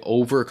 am I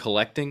over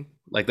collecting?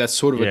 Like that's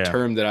sort of a Yeah.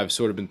 term that I've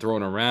sort of been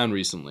throwing around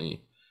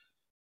recently.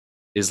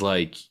 Is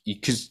like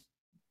because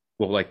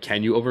well, like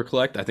can you over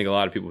collect? I think a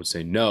lot of people would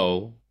say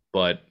no,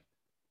 but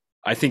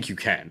I think you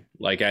can.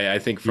 Like I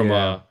think from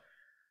Yeah.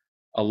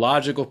 a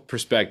logical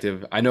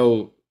perspective, I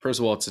know first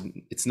of all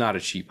it's not a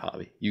cheap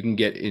hobby. You can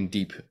get in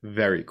deep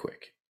very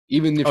quick.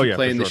 Even if Oh you yeah,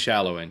 play for in the sure.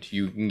 shallow end,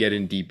 you can get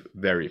in deep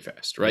very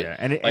fast, right? Yeah,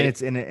 and Like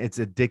it's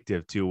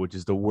addictive too, which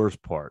is the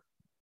worst part.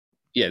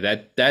 yeah,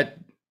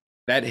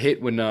 that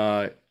hit when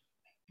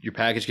your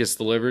package gets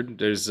delivered.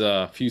 There's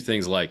a few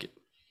things like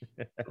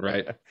it,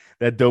 right?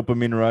 That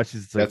dopamine rush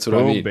is like That's what I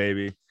boom, mean,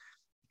 baby.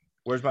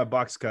 Where's my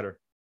box cutter?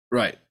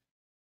 right?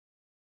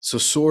 So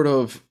sort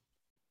of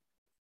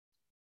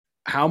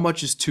how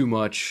much is too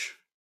much,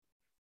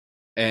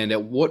 and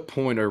at what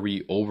point are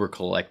we over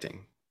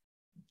collecting?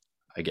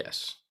 I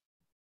guess.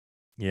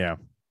 Yeah.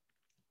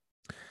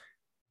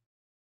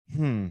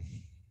 Hmm.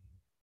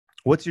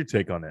 What's your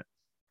take on it?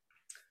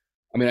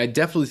 I mean, I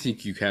definitely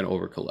think you can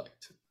over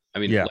collect. I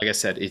mean, Yeah. like I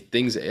said,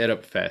 things add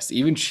up fast.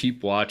 Even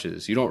cheap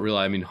watches, you don't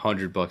realize. I mean,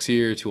 $100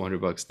 here,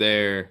 $200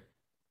 there.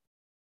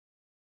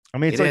 I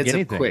mean, it's It like adds up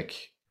anything.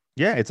 quick.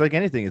 Yeah, it's like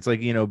anything. It's like,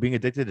 being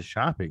addicted to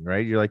shopping,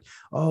 right? You're like,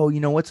 oh,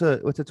 what's a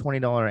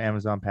 $20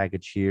 Amazon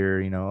package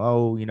here?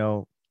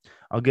 Oh,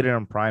 I'll get it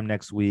on Prime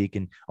next week.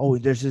 And oh,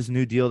 there's this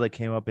new deal that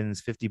came up and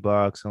it's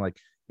 $50. And like,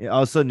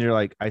 all of a sudden you're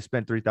like, I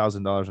spent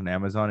 $3,000 on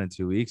Amazon in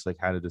 2 weeks. Like,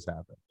 how did this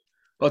happen?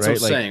 Well, that's what I'm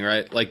Right? Like, saying,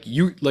 right? Like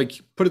you, like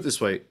put it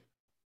this way: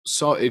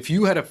 so if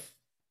you had a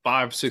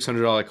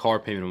 $500-$600 car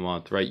payment a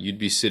month, right, you'd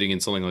be sitting in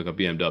something like a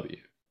BMW.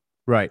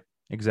 right.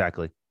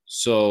 Exactly.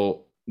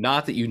 So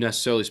not that you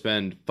necessarily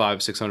spend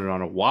 500-600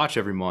 on a watch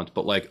every month,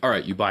 but like, all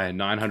right, you buy a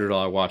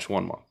 $900 watch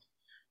one month,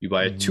 you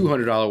buy a Mm-hmm.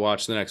 $200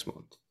 watch the next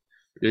month,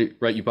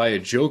 right? You buy a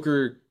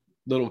Joker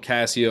little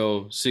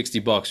Casio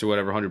 $60 or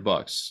whatever,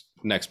 $100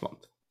 next month.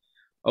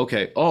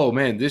 Okay, oh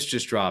man, this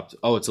just dropped.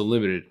 Oh, it's a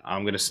limited.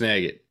 I'm gonna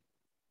snag it.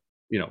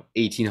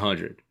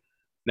 1800.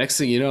 Next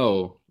thing you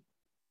know,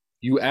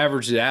 you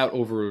average it out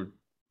over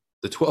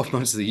the 12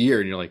 months of the year,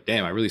 and you're like,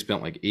 damn, I really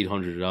spent like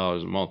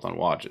 $800 a month on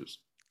watches.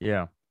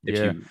 Yeah. If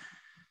Yeah. you,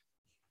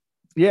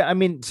 Yeah. I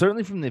mean,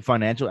 certainly from the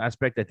financial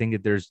aspect, I think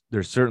that there's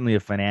certainly a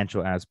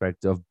financial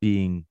aspect of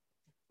being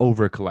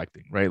over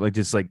collecting, right? Like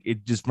just like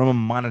it just from a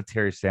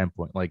monetary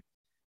standpoint, like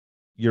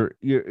you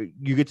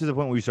get to the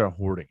point where you start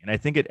hoarding. And I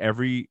think at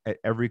every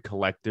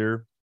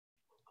collector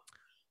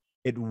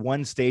at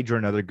one stage or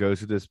another goes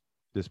to this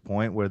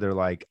point where they're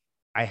like,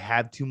 I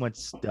have too much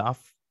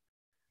stuff.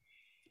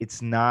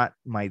 It's not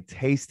my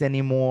taste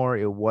anymore.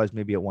 It was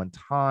maybe at one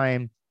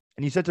time.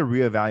 and you start to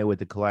reevaluate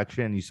the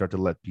collection and you start to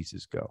let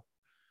pieces go,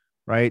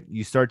 right?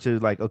 You start to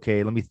like,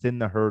 okay, let me thin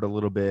the herd a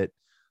little bit.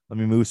 Let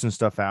me move some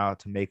stuff out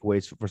to make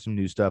ways for some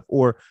new stuff,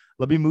 or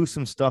let me move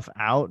some stuff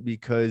out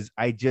because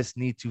I just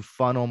need to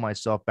funnel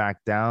myself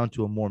back down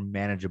to a more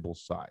manageable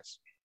size,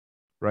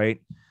 right?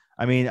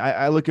 I mean,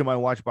 I look at my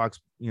watch box,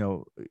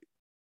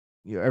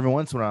 every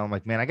once in a while, I'm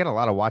like, man, I got a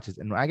lot of watches,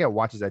 and I got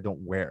watches I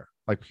don't wear,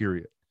 like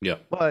period. Yeah.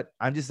 But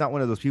I'm just not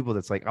one of those people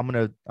that's like, I'm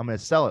gonna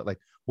sell it. Like,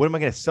 what am I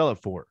gonna sell it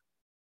for?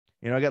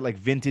 I got like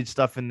vintage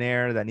stuff in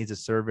there that needs a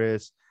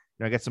service.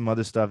 I got some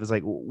other stuff. It's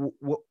like,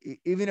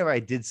 even if I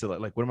did sell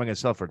it, like, what am I going to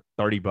sell for?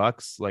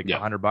 $30, like Yeah.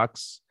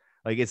 $100?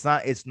 Like, it's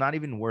not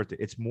even worth it.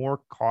 It's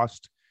more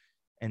cost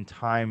and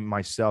time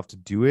myself to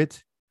do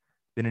it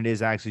than it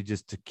is actually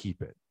just to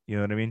keep it. You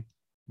know what I mean?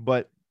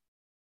 But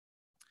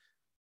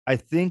I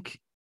think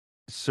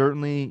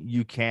certainly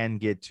you can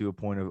get to a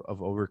point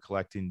of over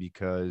collecting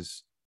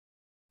because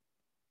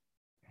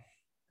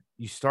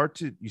you start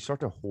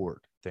to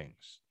hoard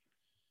things.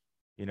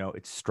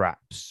 It's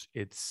straps,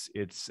 it's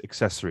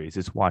accessories,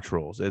 it's watch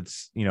rolls,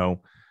 it's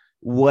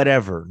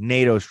whatever,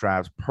 NATO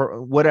straps,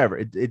 whatever.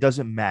 It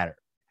doesn't matter.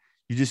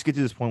 You just get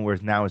to this point where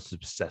now it's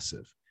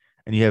obsessive,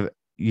 and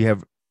you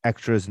have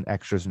extras and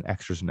extras and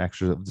extras and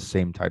extras of the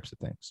same types of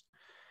things.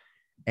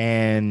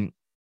 And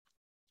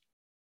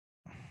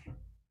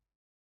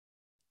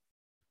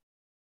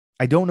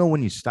I don't know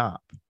when you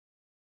stop,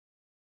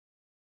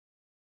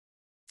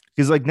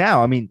 because like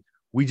now, I mean,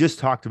 we just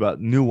talked about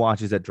new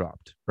watches that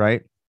dropped,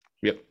 right?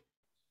 Yep.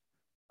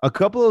 A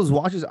couple of those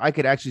watches I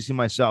could actually see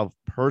myself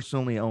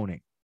personally owning.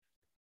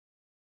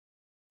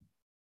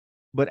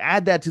 But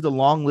add that to the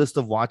long list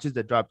of watches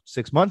that dropped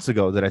 6 months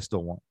ago that I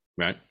still want.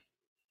 Right.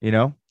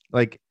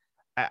 Like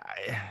I,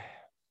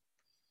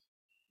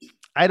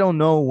 I don't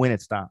know when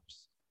it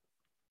stops.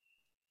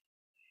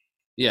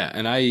 Yeah,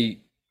 and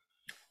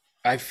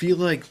I feel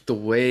like the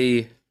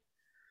way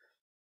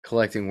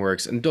collecting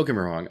works, and don't get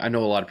me wrong, I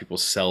know a lot of people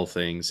sell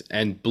things,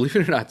 and believe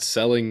it or not,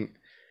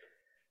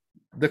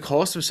 the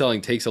cost of selling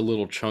takes a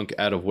little chunk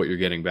out of what you're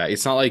getting back.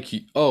 It's not like,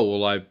 oh,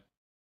 well, I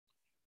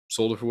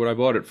sold it for what I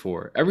bought it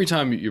for. Every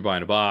time you're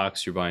buying a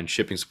box, you're buying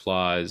shipping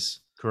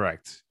supplies,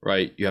 Correct.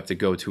 right? You have to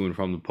go to and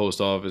from the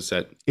post office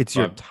at It's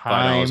your $5 a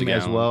time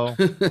as gallon. well.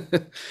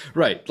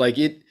 Right. Like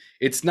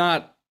it's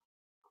not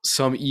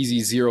some easy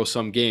zero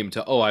sum game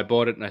to, oh, I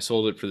bought it and I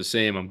sold it for the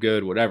same, I'm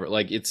good, whatever.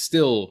 Like it's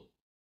still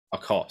a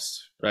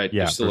cost, right?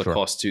 Yeah, There's for still a sure.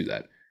 cost to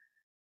that.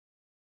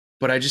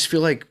 But I just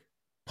feel like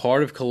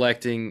part of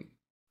collecting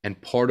and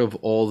part of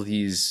all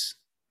these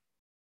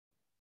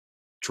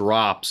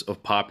drops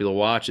of popular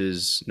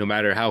watches, no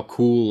matter how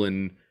cool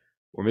and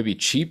or maybe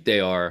cheap they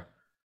are,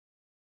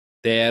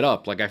 they add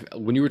up. Like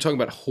when you were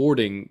talking about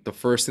hoarding, the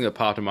first thing that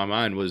popped in my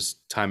mind was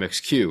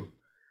Timex Q.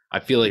 I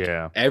feel like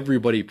Yeah.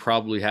 everybody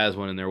probably has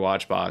one in their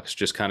watch box,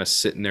 just kind of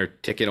sitting there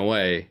ticking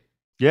away.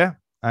 Yeah.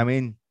 I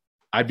mean,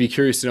 I'd be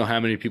curious to know how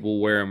many people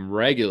wear them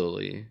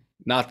regularly.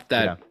 Not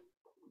yeah. that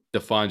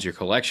defines your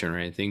collection or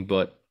anything,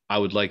 but I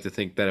would like to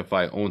think that if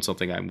I own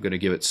something, I'm going to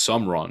give it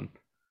some run.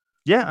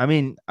 Yeah. I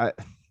mean,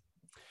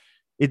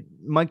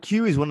 my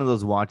Q is one of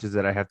those watches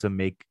that I have to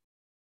make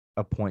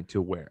a point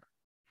to wear.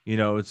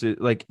 It's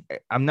like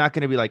I'm not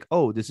going to be like,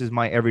 oh, this is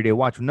my everyday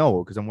watch.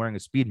 No, because I'm wearing a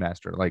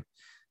Speedmaster. Like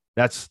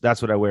that's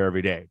what I wear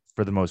every day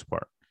for the most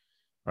part,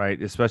 right?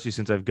 Especially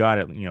since I've got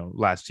it,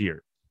 last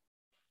year.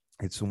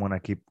 It's the one I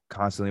keep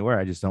constantly wear.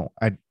 I just don't.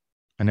 I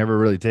never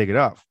really take it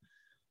off.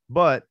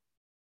 But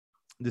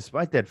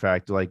despite that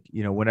fact, like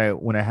when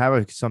I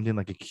have something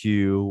like a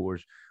Q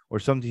or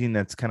something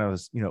that's kind of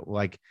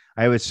like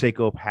I have a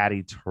Seiko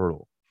Patty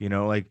Turtle,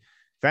 like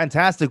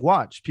fantastic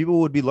watch. People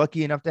would be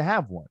lucky enough to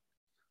have one,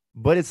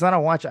 but it's not a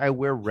watch I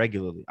wear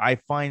regularly. I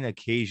find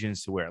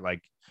occasions to wear,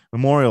 like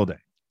Memorial Day,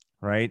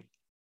 right?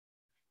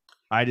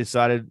 I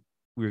decided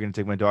we were going to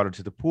take my daughter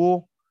to the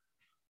pool.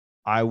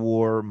 I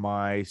wore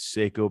my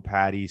Seiko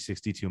Patty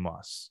 62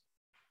 Moss.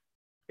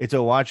 It's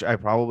a watch I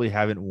probably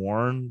haven't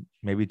worn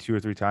maybe 2 or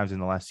 3 times in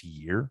the last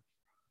year.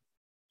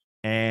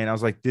 And I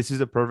was like, this is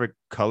a perfect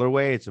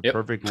colorway. It's a Yep.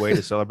 perfect way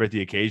to celebrate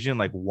the occasion.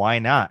 Like, why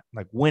not?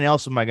 Like, when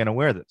else am I going to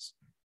wear this?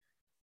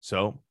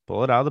 So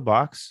pull it out of the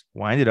box,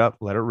 wind it up,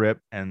 let it rip,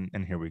 and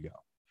here we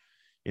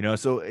go.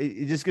 So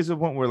it just gets to a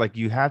point where like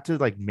you have to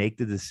like make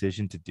the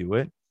decision to do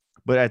it.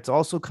 But it's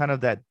also kind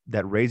of that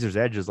razor's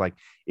edge is like,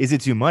 is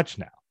it too much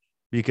now?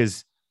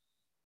 Because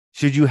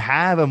should you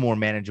have a more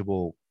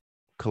manageable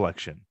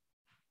collection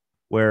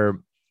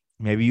where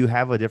maybe you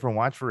have a different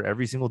watch for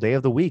every single day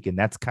of the week, and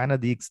that's kind of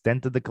the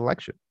extent of the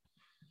collection?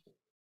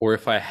 Or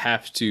if I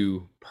have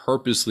to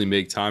purposely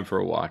make time for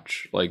a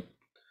watch, like,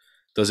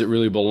 does it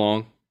really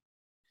belong?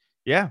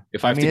 Yeah.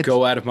 If I have to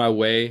go out of my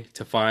way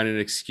to find an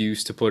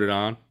excuse to put it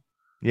on?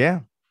 Yeah.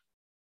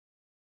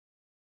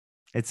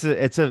 It's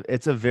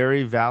a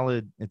very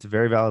valid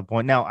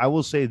point. Now, I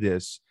will say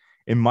this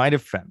in my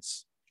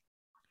defense,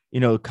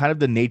 kind of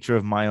the nature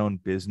of my own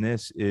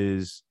business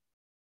is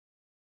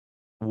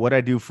what I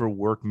do for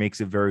work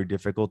makes it very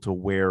difficult to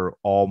wear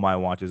all my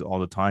watches all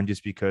the time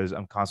just because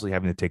I'm constantly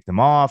having to take them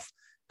off,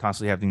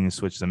 constantly having to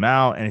switch them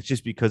out. And it's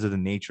just because of the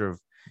nature of,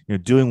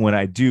 doing what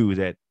I do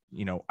that,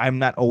 I'm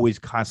not always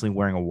constantly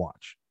wearing a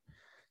watch.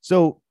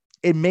 So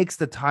it makes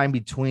the time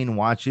between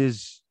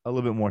watches a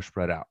little bit more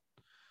spread out.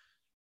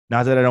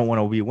 Not that I don't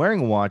want to be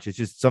wearing a watch. It's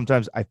just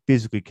sometimes I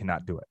physically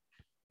cannot do it.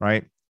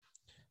 Right.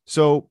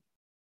 So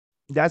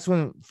that's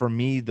when, for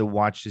me, the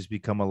watch has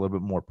become a little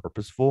bit more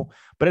purposeful.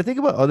 But I think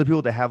about other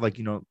people that have, like,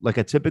 like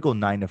a typical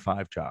 9 to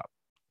 5 job,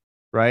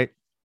 right?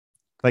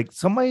 Like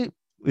somebody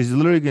is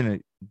literally going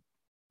to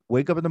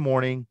wake up in the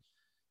morning,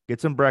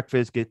 get some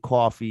breakfast, get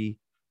coffee,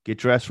 get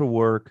dressed for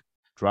work,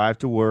 drive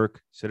to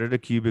work, sit at a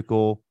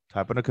cubicle,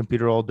 type on a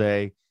computer all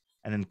day,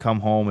 and then come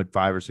home at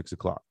 5 or 6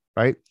 o'clock,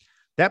 right?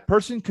 That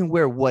person can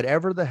wear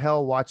whatever the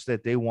hell watch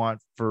that they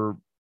want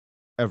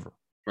forever.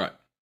 Right.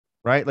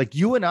 Right. Like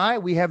you and I,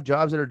 we have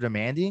jobs that are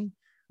demanding.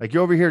 Like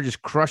you're over here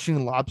just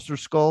crushing lobster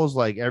skulls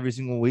like every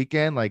single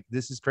weekend. Like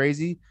this is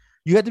crazy.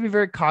 You have to be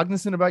very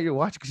cognizant about your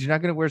watch because you're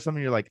not going to wear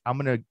something. You're like, I'm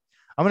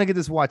gonna get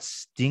this watch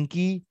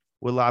stinky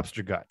with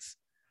lobster guts.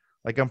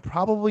 Like I'm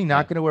probably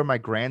not going to wear my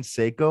Grand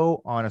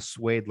Seiko on a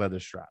suede leather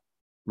strap.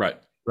 Right.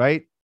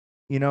 Right.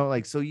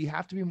 Like, so you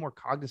have to be more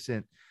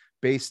cognizant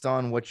based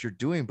on what you're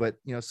doing. But,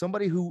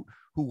 somebody who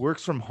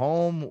works from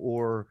home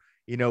or,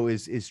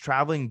 is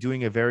traveling,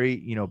 doing a very,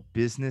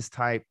 business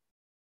type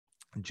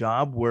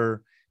job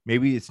where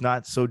maybe it's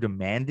not so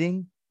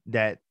demanding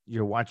that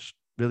your watch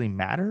really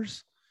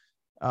matters.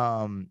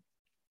 I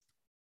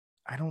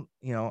don't,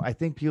 I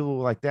think people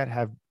like that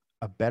have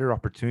a better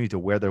opportunity to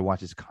wear their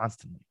watches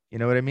constantly. You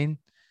know what I mean?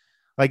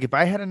 Like if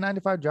I had a 9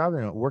 to 5 job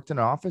and worked in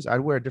an office, I'd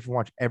wear a different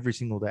watch every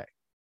single day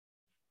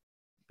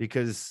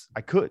because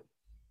I could,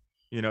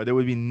 there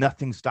would be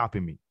nothing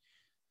stopping me.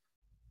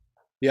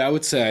 Yeah, I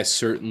would say I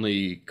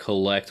certainly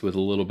collect with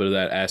a little bit of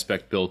that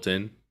aspect built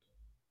in.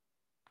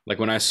 Like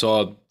when I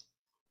saw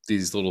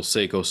these little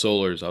Seiko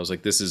Solars, I was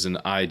like, this is an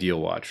ideal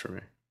watch for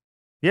me.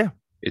 Yeah.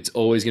 It's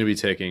always going to be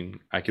ticking.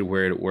 I could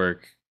wear it at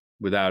work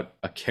without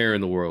a care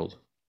in the world.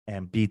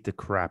 And beat the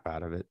crap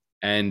out of it.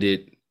 And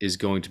it is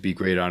going to be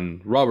great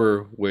on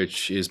rubber,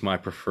 which is my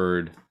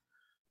preferred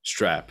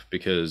strap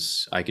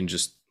because I can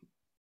just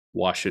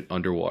wash it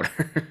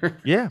underwater.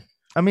 Yeah.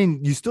 I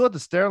mean, you still have to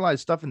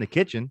sterilize stuff in the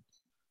kitchen.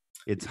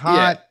 It's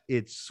hot. Yeah.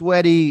 It's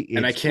sweaty. It's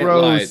and I can't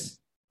gross. lie.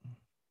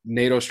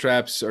 NATO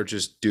straps are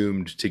just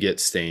doomed to get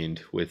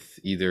stained with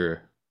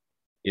either,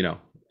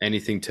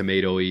 anything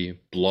tomatoey,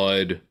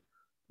 blood.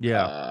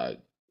 Yeah.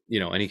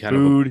 Any kind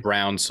Food. of a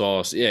brown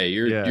sauce. Yeah,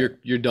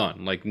 you're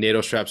done. Like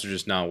NATO straps are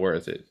just not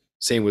worth it.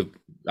 Same with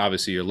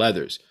obviously your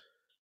leathers.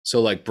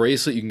 So like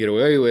bracelet you can get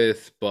away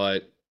with,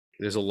 but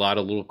there's a lot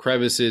of little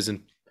crevices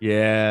and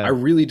yeah. I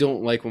really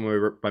don't like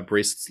when my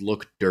bracelets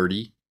look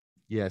dirty.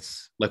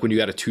 Yes. Like when you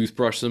got to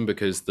toothbrush them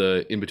because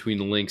the in between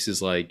the links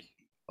is like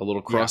a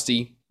little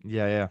crusty.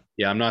 Yeah.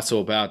 Yeah, I'm not so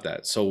about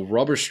that. So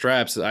rubber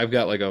straps, I've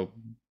got like a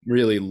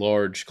really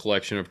large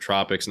collection of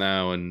Tropics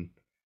now and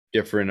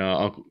different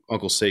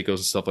Uncle Seikos and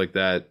stuff like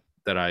that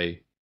I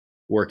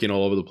work in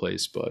all over the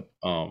place. But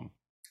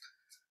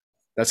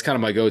that's kind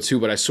of my go-to.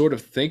 But I sort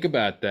of think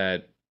about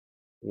that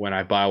when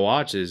I buy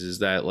watches, is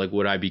that like,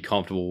 would I be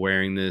comfortable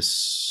wearing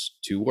this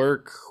to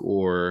work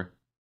or,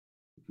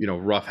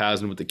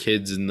 roughhousing with the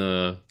kids in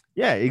the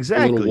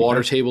exactly little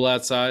water table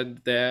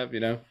outside they have,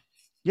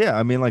 Yeah,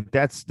 I mean, like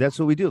that's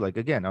what we do. Like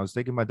again, I was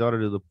taking my daughter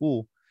to the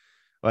pool.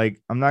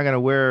 Like I'm not gonna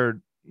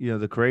wear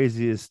the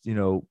craziest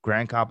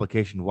grand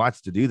complication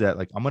watch to do that.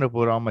 Like I'm gonna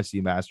put on my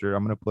Seamaster.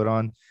 I'm gonna put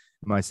on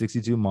my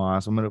 62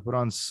 Moss. I'm gonna put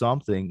on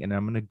something, and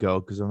I'm gonna go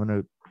because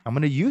I'm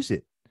gonna use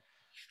it.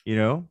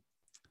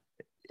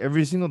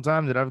 Every single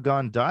time that I've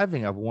gone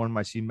diving, I've worn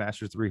my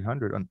Seamaster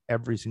 300 on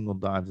every single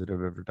dive that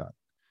I've ever done,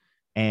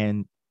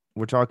 and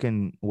we're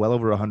talking well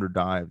over 100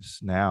 dives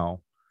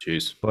now.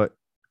 Jeez, but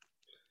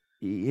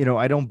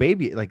I don't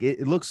baby it. Like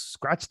it looks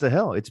scratched to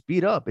hell. It's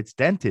beat up. It's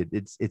dented.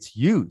 It's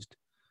used,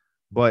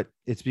 but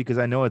it's because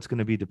I know it's going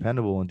to be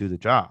dependable and do the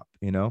job.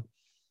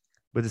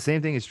 But the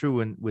same thing is true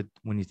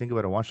when you think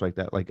about a watch like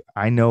that. Like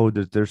I know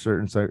that there's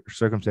certain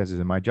circumstances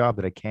in my job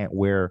that I can't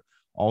wear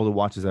all the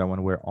watches that I want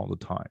to wear all the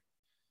time.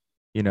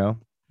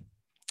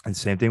 And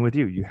same thing with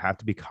you. You have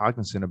to be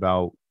cognizant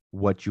about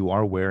what you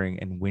are wearing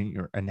and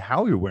when and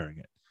how you're wearing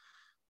it.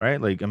 Right.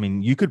 Like, I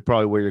mean, you could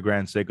probably wear your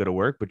Grand Seiko to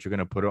work, but you're going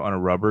to put it on a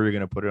rubber. You're going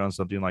to put it on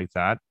something like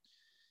that.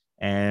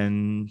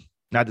 And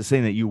not to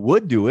say that you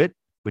would do it,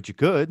 but you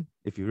could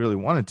if you really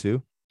wanted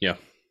to. Yeah.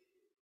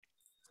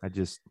 I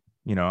just,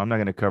 I'm not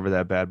going to cover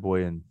that bad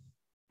boy in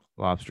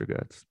lobster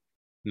guts.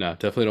 No,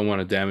 definitely don't want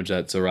to damage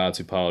that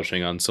Zeratsu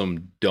polishing on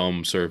some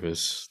dumb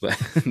surface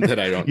that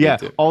I don't yeah,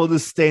 need to. All the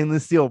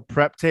stainless steel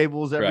prep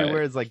tables everywhere.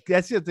 Right. It's like,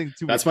 that's the other thing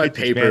too. That's my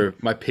kitchens,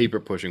 my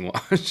paper pushing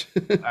watch.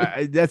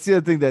 That's the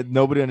other thing that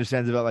nobody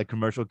understands about like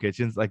commercial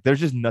kitchens. Like there's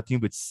just nothing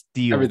but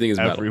steel. Everything is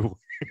metal.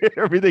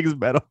 Everything is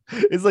metal.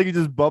 It's like you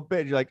just bump it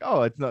and you're like,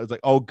 oh, it's not. It's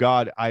like, oh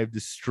God, I have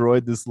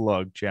destroyed this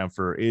lug,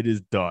 chamfer. It is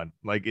done.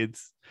 Like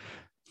it's,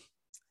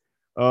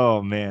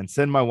 oh man,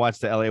 send my watch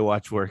to LA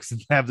Watchworks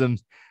and have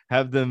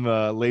them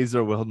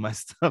laser weld my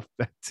stuff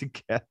back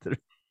together.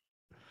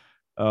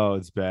 Oh,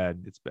 it's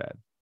bad. It's bad.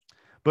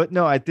 But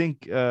no, I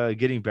think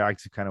getting back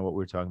to kind of what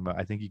we are talking about,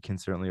 I think you can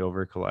certainly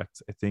over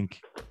collect. I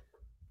think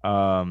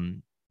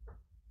um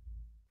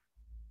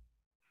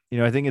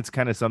I think it's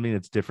kind of something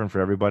that's different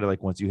for everybody,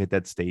 like once you hit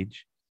that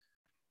stage,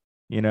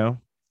 you know.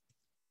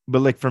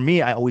 But like for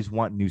me, I always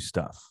want new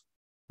stuff.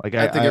 Like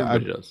I think I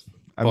everybody does.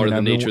 I Part mean of the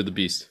I've been nature of the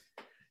beast.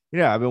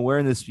 yeah, I've been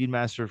wearing this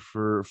Speedmaster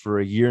for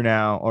a year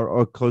now,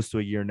 or close to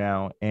a year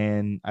now,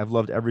 and I've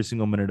loved every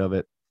single minute of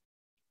it.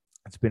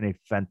 It's been a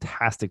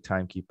fantastic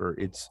timekeeper.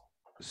 It's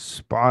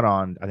spot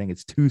on. I think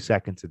it's 2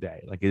 seconds a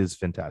day. Like it is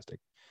fantastic.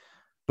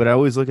 But I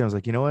always look and I was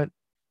like, you know what?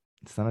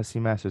 It's not a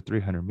Seamaster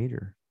 300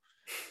 meter.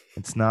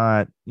 It's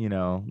not,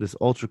 this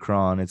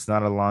Ultracron. It's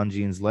not a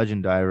Longines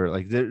Legend Diver.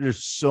 Like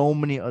there's so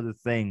many other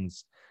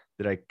things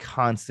that I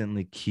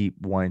constantly keep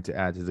wanting to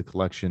add to the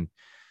collection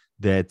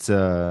that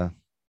I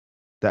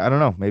don't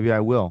know. Maybe I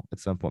will at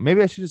some point.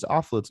 Maybe I should just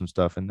offload some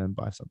stuff and then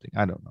buy something.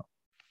 I don't know.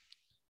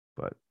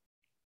 But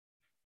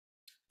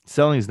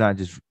selling is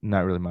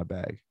not really my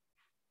bag.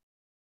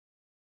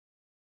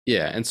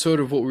 Yeah, and sort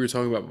of what we were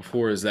talking about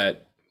before is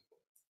that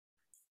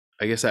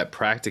I guess that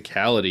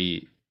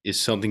practicality is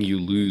something you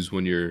lose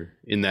when you're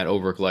in that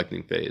over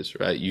collecting phase,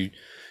 right?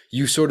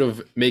 You sort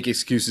of make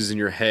excuses in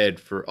your head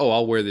for, oh,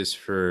 I'll wear this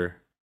for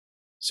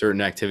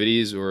certain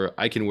activities, or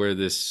I can wear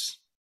this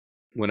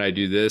when I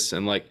do this.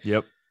 And like,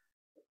 Yep.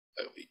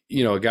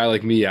 a guy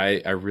like me,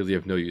 I really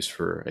have no use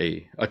for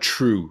a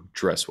true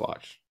dress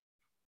watch.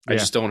 I Yeah.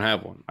 just don't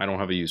have one. I don't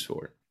have a use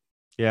for it.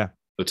 Yeah.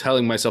 So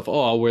telling myself,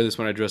 oh, I'll wear this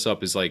when I dress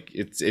up is like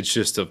it's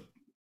just a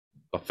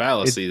It's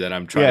fallacy that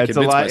I'm trying yeah, to it's a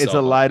convince lie. It's a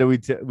myself of. lie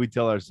that we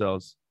tell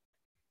ourselves.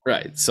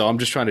 Right. So I'm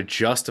just trying to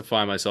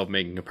justify myself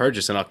making a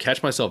purchase, and I'll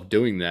catch myself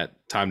doing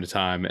that time to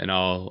time, and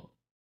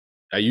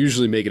I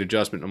usually make an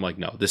adjustment. I'm like,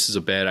 no, this is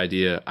a bad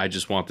idea. I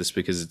just want this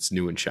because it's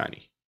new and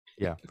shiny.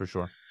 Yeah, for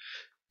sure.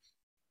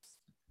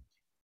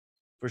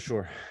 For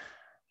sure.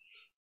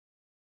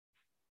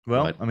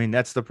 Well, But I mean,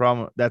 that's the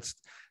problem. That's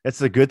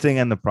the good thing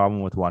and the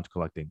problem with watch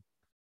collecting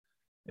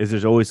is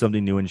there's always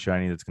something new and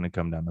shiny that's going to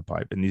come down the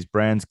pipe, and these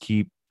brands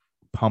keep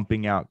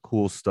pumping out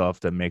cool stuff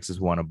that makes us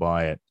want to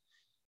buy it,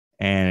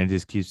 and it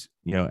just keeps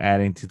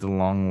adding to the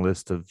long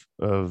list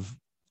of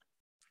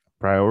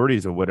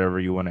priorities of whatever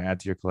you want to add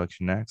to your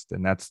collection next,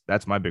 and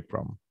that's my big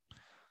problem.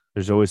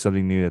 There's always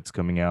something new that's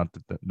coming out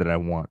that I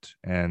want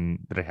and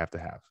that I have to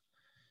have,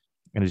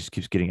 and it just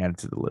keeps getting added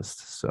to the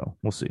list. So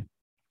we'll see.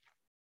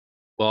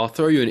 well, I'll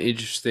throw you an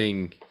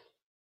interesting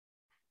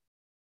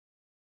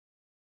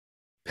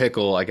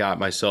pickle I got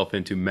myself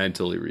into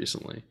mentally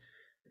recently.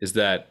 Is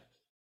that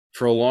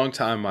for a long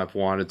time I've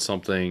wanted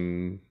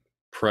something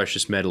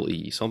precious metal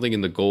y, something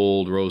in the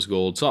gold, rose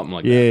gold, something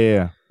like Yeah, that. yeah,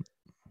 yeah.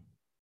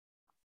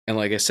 And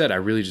like I said, I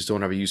really just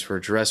don't have a use for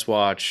a dress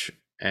watch.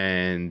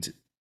 And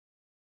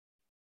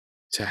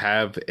to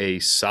have a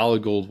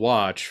solid gold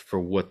watch for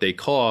what they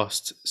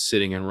cost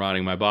sitting and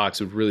rotting my box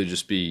would really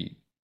just be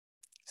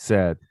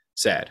Sad.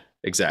 sad.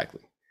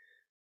 Exactly.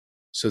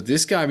 So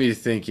this got me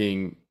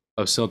thinking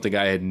of something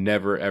I had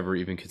never ever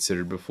even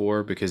considered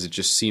before because it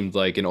just seemed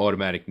like an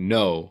automatic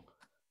no.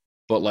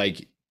 But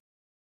like,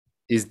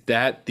 is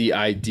that the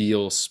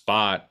ideal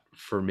spot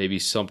for maybe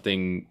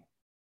something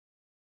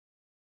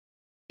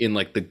in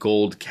like the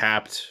gold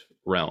capped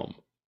realm?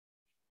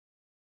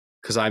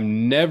 Because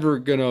I'm never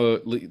gonna,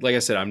 like I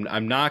said,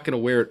 I'm not gonna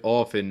wear it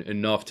often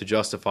enough to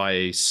justify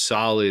a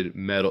solid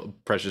metal,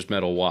 precious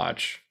metal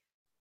watch.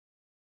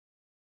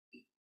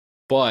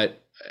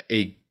 But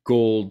a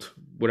gold,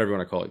 whatever you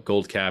want to call it,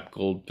 gold cap,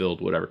 gold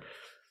build, whatever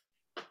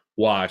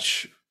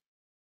watch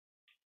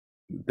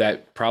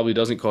that probably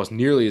doesn't cost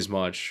nearly as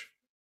much,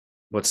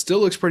 but still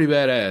looks pretty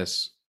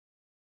badass,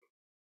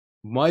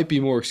 might be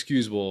more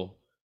excusable,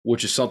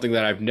 which is something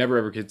that I've never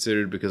ever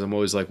considered because I'm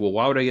always like, well,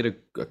 why would I get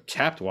a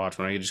capped watch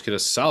when I can just get a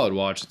solid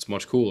watch? It's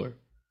much cooler.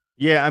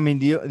 Yeah, I mean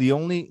the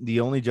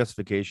only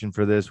justification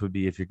for this would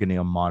be if you're getting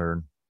a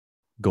modern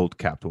gold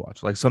capped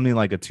watch, like something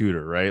like a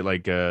Tudor, right?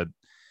 Like a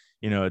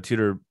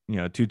Tudor,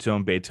 two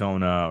tone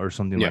Daytona or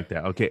something Yeah. like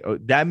that. Okay,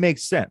 that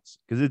makes sense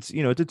because it's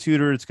a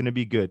Tudor. It's going to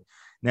be good.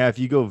 Now, if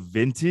you go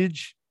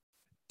vintage,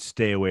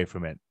 stay away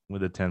from it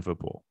with a 10-foot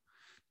pole,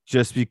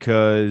 just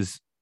because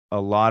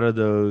a lot of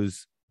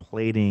those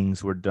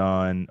platings were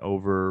done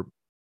over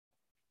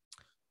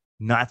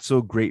not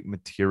so great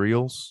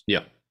materials.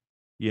 Yeah.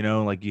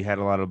 Like you had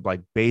a lot of like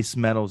base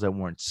metals that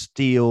weren't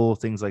steel,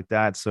 things like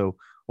that. So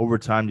over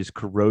time, just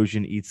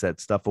corrosion eats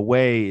that stuff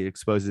away. It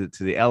exposes it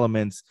to the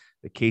elements.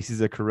 The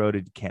cases are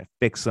corroded. You can't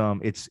fix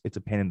them. It's a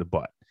pain in the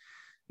butt.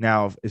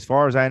 Now, as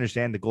far as I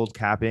understand, the gold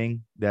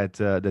capping that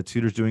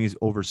Tudor's doing is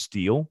over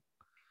steel.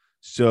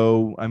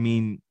 So I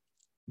mean,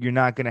 you're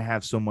not going to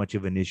have so much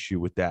of an issue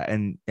with that,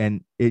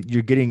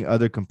 you're getting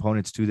other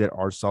components too that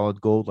are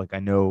solid gold. Like I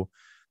know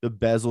the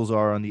bezels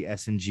are on the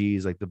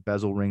S&Gs, like the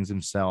bezel rings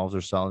themselves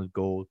are solid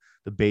gold.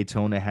 The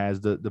Daytona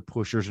has the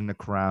pushers in the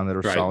crown that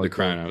are Right. The solid gold.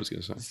 crown, I was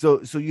going to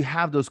say. So you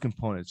have those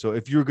components. So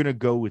if you're going to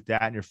go with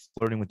that and you're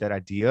flirting with that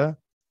idea,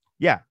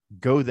 yeah,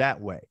 go that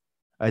way.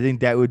 I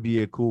think that would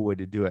be a cool way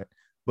to do it.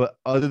 But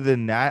other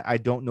than that, I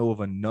don't know of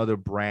another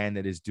brand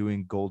that is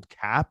doing gold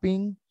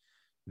capping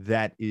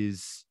that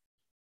is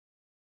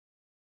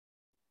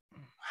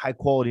high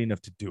quality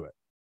enough to do it.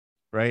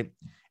 Right.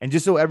 And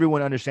just so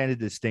everyone understands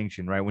the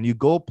distinction, right? When you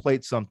gold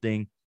plate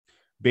something,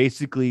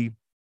 basically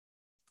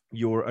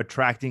you're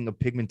attracting a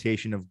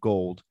pigmentation of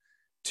gold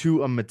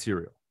to a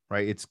material,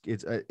 right?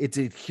 It's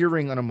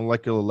adhering on a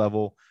molecular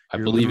level. I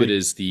You're believe it literally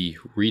is the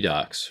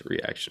redox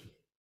reaction,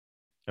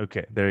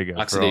 okay. There you go for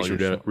all oxidation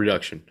your short.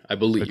 reduction. I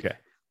believe. Okay,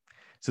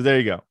 so there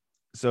you go.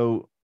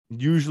 So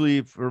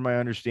usually, for my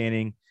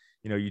understanding,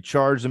 you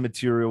charge the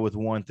material with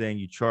one thing,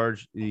 you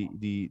charge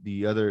the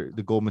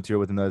gold material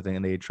with another thing,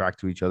 and they attract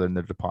to each other and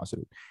they're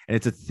deposited. And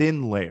it's a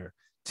thin layer.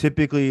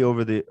 Typically,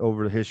 over the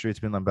history, it's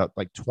been about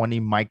like 20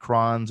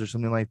 microns or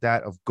something like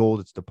that of gold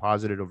that's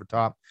deposited over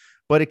top,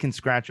 but it can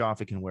scratch off,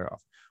 it can wear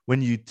off.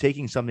 When you're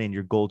taking something and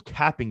you're gold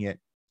capping it,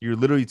 you're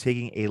literally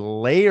taking a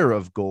layer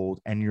of gold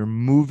and you're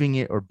moving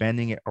it or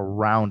bending it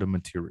around a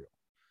material.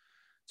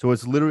 So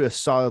it's literally a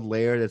solid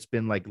layer that's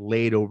been like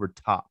laid over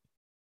top,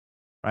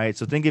 right?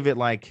 So think of it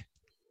like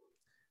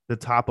the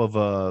top of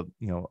a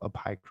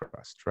pie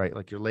crust, right?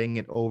 Like you're laying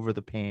it over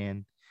the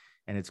pan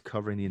and it's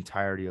covering the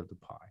entirety of the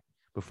pie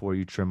before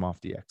you trim off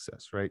the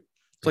excess, right?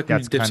 It's Like like when you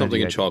that's dip kind of something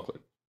the in idea.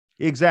 chocolate.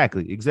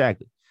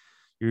 Exactly.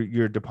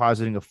 You're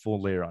depositing a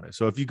full layer on it.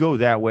 So if you go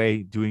that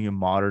way, doing a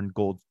modern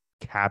gold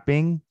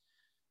capping,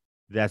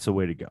 that's a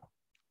way to go.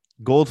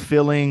 Gold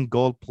filling,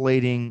 gold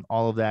plating,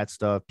 all of that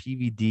stuff,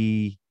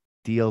 PVD,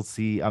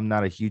 DLC, I'm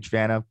not a huge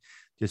fan of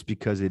just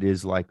because it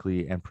is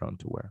likely and prone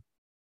to wear.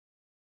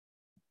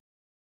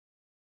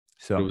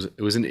 It So, was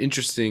it was an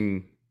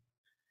interesting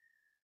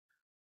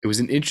it was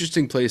an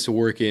interesting place to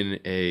work in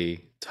a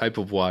type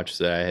of watch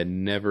that I had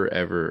never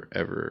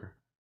ever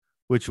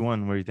which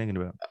one were you thinking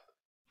about?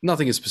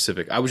 nothing is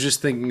specific. I was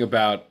just thinking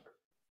about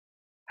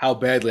how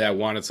badly I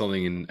wanted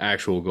something in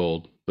actual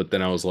gold, but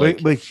then I was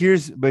But like,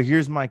 here's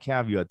my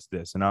caveat to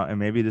this, and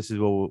maybe this is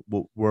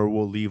where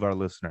we'll leave our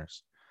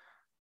listeners.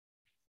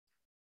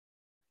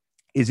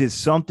 Is it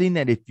something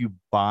that if you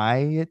buy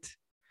it,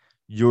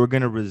 you're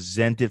gonna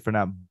resent it for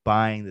not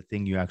buying the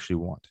thing you actually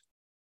want?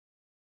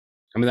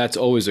 I mean, that's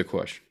always a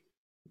question.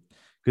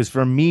 Because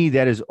for me,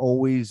 that is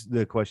always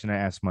the question I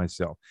ask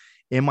myself.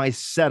 Am I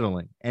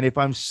settling? And if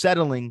I'm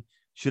settling,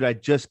 should I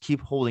just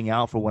keep holding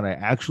out for what I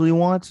actually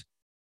want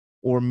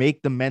or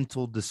make the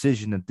mental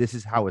decision that this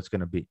is how it's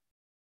going to be?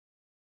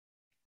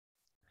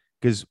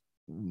 Because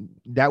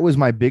that was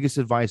my biggest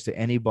advice to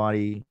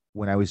anybody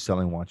when I was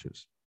selling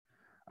watches.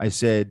 I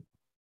said,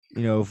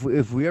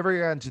 if we ever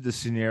got into the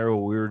scenario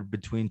where we were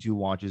between two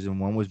watches and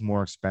one was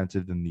more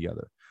expensive than the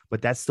other,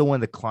 but that's the one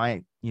the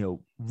client,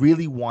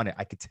 really wanted.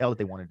 I could tell that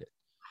they wanted it.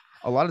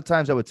 A lot of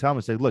times I would tell them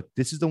and say, look,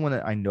 this is the one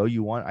that I know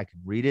you want. I can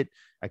read it.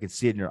 I can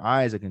see it in your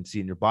eyes. I can see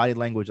it in your body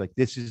language. Like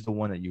this is the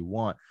one that you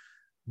want.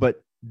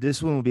 But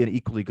this one will be an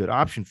equally good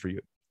option for you.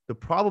 The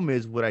problem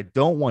is what I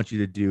don't want you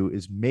to do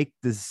is make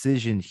the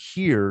decision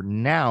here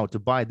now to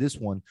buy this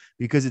one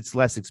because it's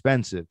less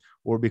expensive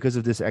or because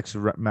of this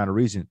extra amount of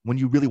reason when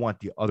you really want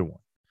the other one.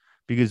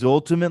 Because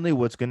ultimately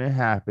what's going to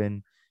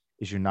happen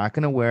is you're not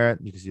going to wear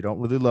it because you don't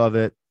really love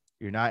it.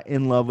 You're not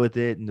in love with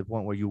it in the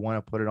point where you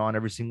want to put it on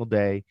every single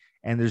day.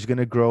 And there's going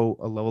to grow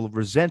a level of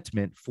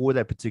resentment for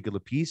that particular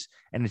piece.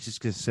 And it's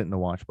just going to sit in the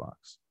watch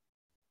box.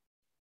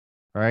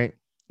 Right.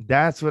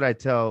 That's what I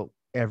tell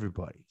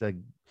everybody. Like,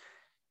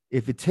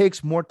 if it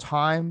takes more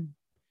time,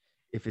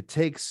 if it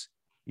takes,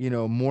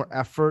 more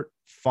effort,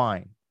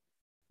 fine.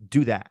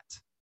 Do that.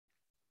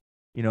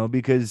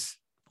 Because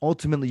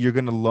ultimately you're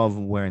going to love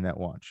wearing that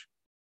watch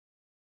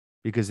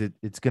because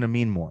it's going to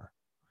mean more.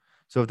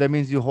 So if that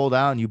means you hold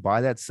out and you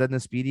buy that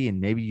Sedna Speedy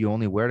and maybe you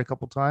only wear it a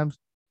couple times,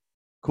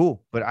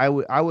 cool. But I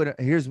would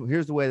here's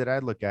the way that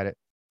I'd look at it.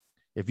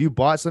 If you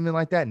bought something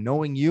like that,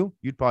 knowing you'd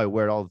probably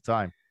wear it all the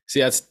time. See,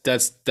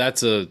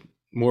 that's a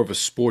more of a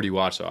sporty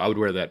watch, though. I would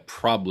wear that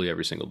probably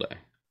every single day.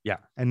 Yeah,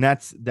 and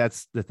that's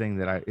the thing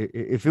that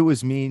if it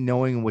was me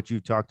knowing what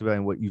you talked about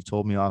and what you've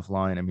told me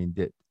offline, I mean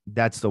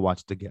that's the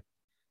watch to get.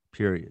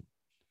 Period.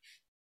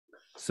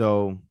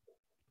 So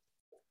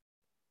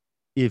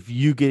if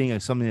you getting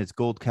something that's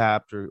gold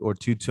capped or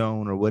two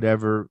tone or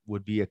whatever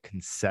would be a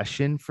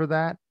concession for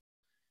that,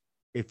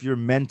 if you're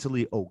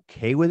mentally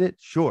okay with it,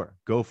 sure,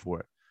 go for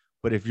it.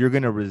 But if you're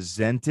going to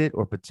resent it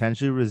or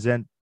potentially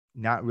resent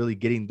not really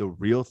getting the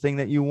real thing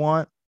that you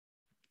want,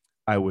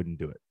 I wouldn't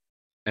do it.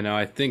 And now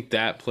I think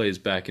that plays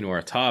back into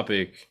our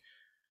topic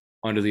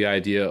under the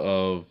idea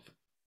of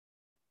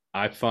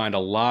I find a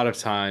lot of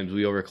times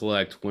we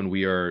overcollect when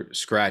we are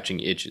scratching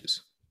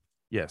itches.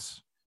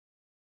 Yes.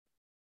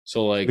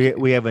 So, like,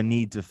 We have a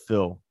need to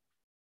fill.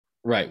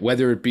 right,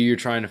 whether it be you're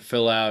trying to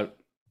fill out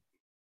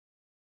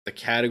the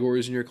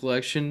categories in your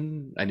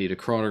collection, I need a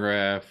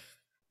chronograph,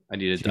 I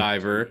need a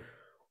diver,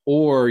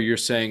 or you're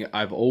saying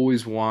I've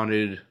always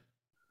wanted,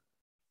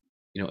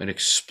 an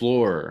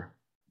explorer.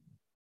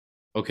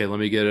 Okay, let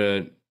me get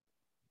a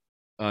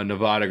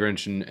Nevada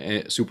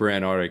Grinch Super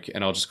Antarctic,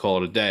 and I'll just call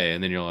it a day.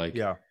 And then you're like,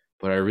 Yeah.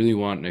 but I really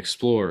want an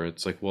explorer.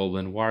 It's like, well,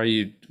 then why are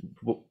you?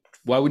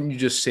 Why wouldn't you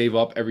just save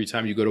up every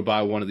time you go to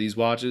buy one of these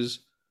watches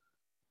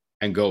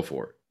and go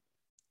for it?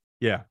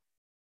 Yeah.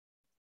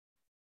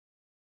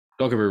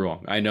 Don't get me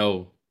wrong. I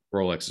know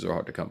Rolexes are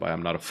hard to come by.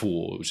 I'm not a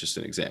fool. It was just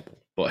an example.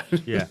 But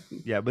Yeah.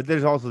 Yeah. But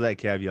there's also that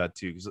caveat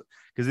too.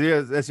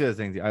 Because that's the other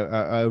thing.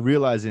 I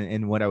realize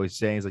in what I was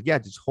saying is like, yeah,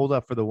 just hold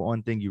up for the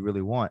one thing you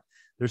really want.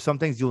 There's some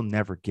things you'll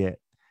never get.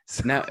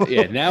 So now,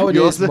 yeah, now it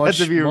you is also have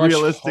to much, be much,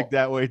 realistic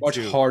that way much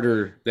too.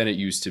 harder than it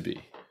used to be.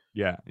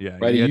 Yeah. Yeah.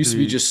 Right? It You have to used to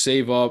be be, just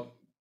save up,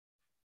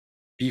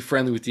 be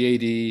friendly with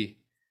the AD,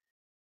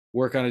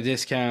 work on a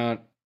discount,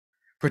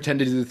 pretend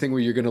to do the thing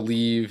where you're going to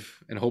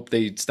leave and hope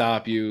they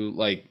stop you.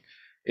 Like,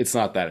 it's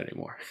not that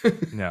anymore.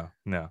 no,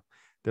 no.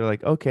 They're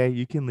like, okay,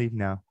 you can leave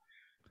now.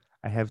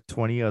 I have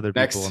 20 other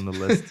people Next. on the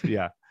list.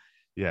 Yeah.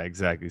 Yeah,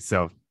 exactly.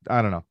 So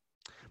I don't know.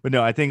 But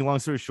no, I think long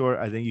story short,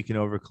 I think you can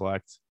over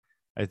collect.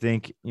 I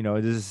think,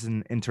 this is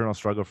an internal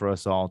struggle for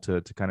us all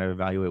to kind of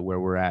evaluate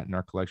where we're at in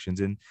our collections.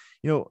 And,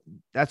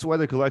 that's why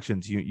the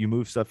collections, you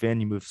move stuff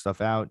in, you move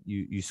stuff out,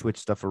 you switch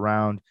stuff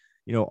around.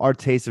 Our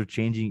tastes are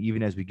changing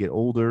even as we get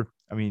older.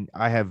 I mean,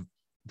 I have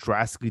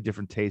drastically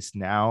different tastes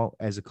now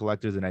as a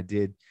collector than I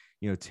did,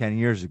 10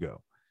 years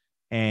ago.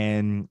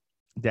 And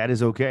that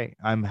is okay.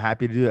 I'm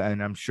happy to do that.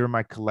 And I'm sure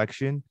my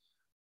collection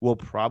will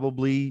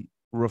probably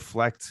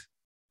reflect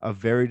a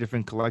very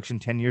different collection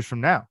 10 years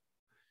from now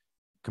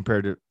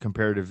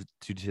comparative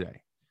to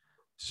today.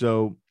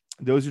 So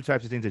those are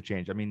types of things that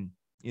change. I mean,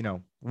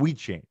 we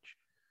change.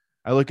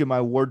 I look at my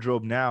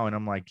wardrobe now and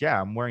I'm like,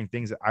 yeah, I'm wearing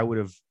things that I would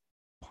have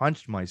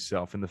punched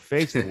myself in the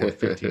face for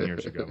 15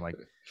 years ago. I'm like,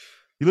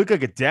 you look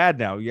like a dad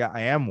now. Yeah,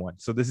 I am one.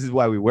 So this is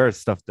why we wear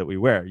stuff that we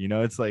wear.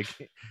 It's like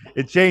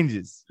it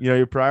changes.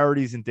 Your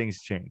priorities and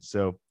things change.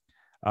 So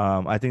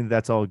I think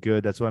that's all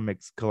good. That's why it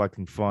makes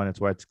collecting fun.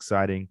 That's why it's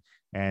exciting.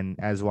 And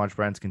as watch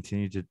brands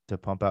continue to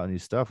pump out new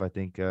stuff, I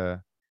think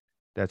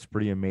that's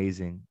pretty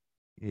amazing.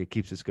 It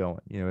keeps us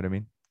going. You know what I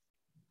mean?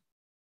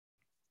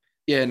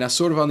 Yeah. Now,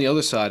 sort of on the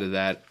other side of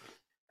that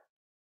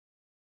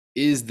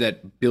is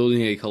that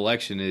building a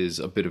collection is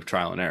a bit of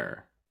trial and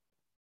error.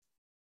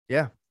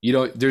 Yeah.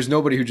 There's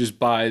nobody who just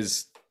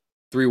buys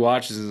 3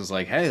 watches and is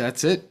like, hey,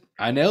 that's it.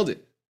 I nailed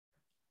it.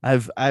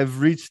 I've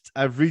reached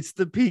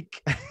the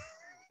peak.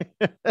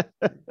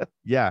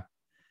 Yeah.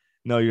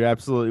 No, you're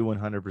absolutely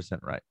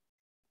 100% right.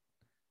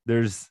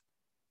 There's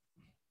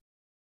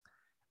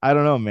I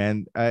don't know,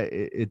 man.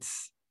 I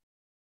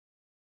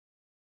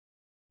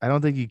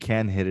don't think you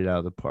can hit it out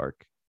of the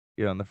park,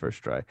 on the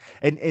first try.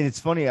 And it's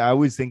funny, I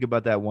always think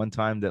about that one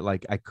time that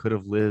like I could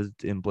have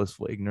lived in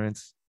blissful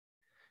ignorance.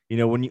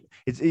 When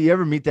you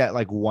ever meet that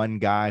like one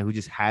guy who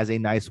just has a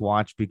nice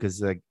watch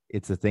because like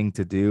it's a thing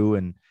to do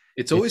and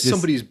It's it's always just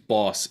somebody's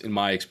boss in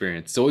my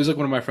experience. It's always like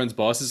one of my friend's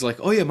bosses, like,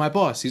 oh yeah, my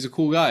boss. He's a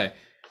cool guy.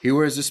 He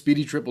wears a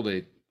speedy triple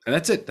date. And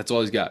that's it. That's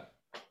all he's got.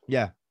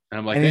 yeah. And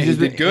I'm like, And man, he's he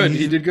just been did and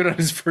good. He did good on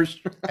his first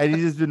try. he's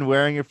just been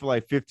wearing it for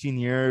like 15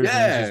 years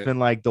and it's just Yeah. been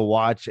like the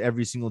watch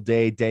every single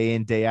day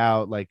in, day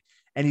out. Like,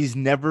 and he's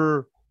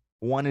never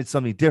wanted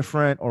something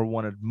different or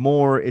wanted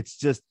more. It's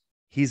just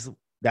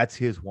that's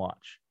his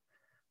watch.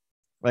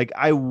 Like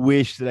I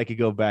wish that I could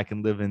go back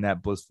and live in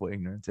that blissful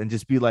ignorance and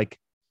just be like,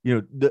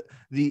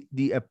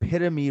 the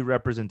epitome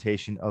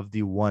representation of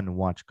the one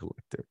watch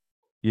collector.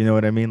 You know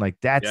what I mean? Like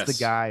that's the Yes.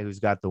 guy who's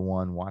got the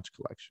one watch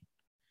collection.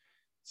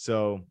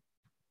 So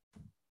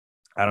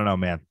I don't know,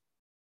 man.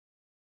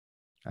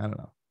 I don't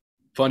know.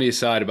 Funny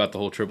aside about the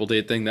whole triple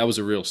date thing, that was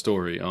a real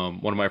story.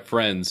 One of my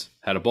friends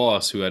had a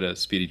boss who had a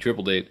speedy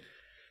triple date,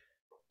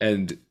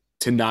 and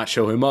to not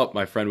show him up,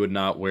 my friend would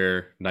not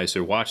wear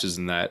nicer watches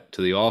than that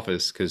to the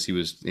office because he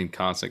was in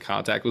constant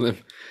contact with him.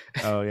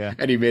 Oh yeah.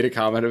 And he made a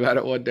comment about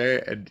it one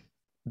day, and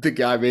the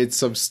guy made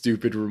some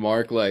stupid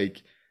remark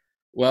like,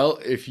 well,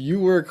 if you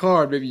work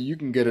hard, maybe you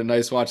can get a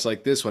nice watch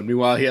like this one.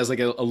 Meanwhile, he has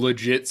like a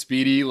legit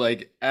speedy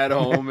like at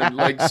home and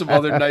like some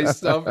other nice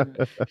stuff. And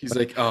he's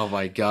like, "Oh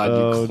my god, you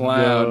Oh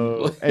clown!"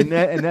 no. And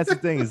that's the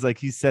thing is like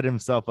he set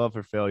himself up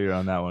for failure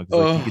on that one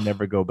because like he can Oh,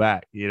 never go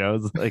back.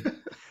 It's like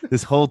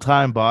this whole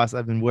time, boss,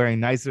 I've been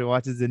wearing nicer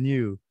watches than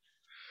you.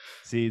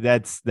 See,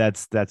 that's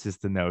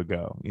just a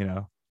no-go.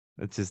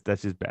 That's just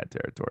bad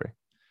territory.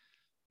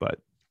 But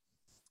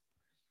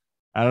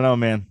I don't know,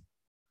 man.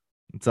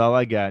 That's all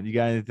I got. You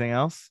got anything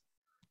else?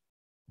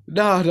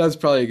 no, that's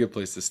probably a good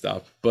place to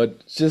stop.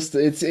 But just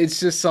it's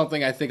just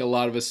something I think a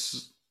lot of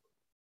us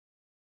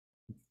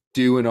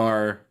do in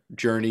our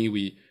journey.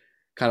 We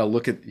kind of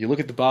look at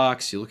the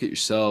box, you look at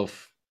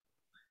yourself,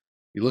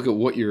 you look at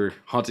what you're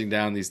hunting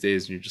down these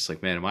days, and you're just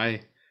like, man, am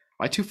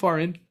I too far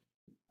in?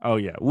 Oh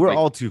yeah, we're Like,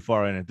 all too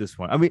far in at this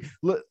point. I mean,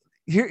 look,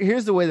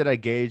 here's the way that I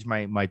gauge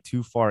my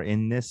too far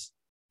in this.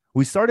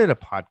 We started a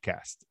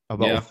podcast yeah,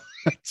 about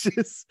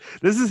watches.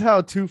 This is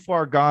how too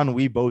far gone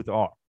we both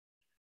are.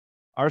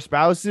 Our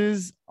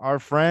spouses, our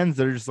friends,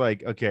 they're just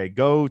like, okay,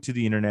 go to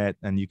the internet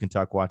and you can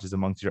talk watches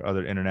amongst your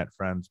other internet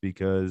friends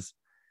because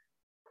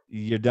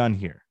you're done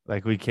here.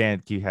 Like we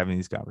can't keep having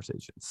these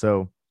conversations.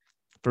 So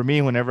for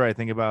me, whenever I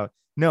think about,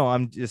 no,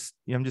 I'm just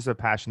a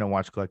passionate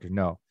watch collector.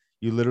 No,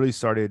 you literally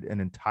started an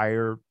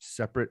entire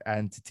separate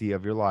entity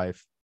of your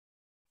life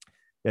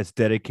that's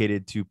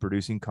dedicated to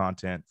producing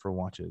content for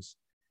watches.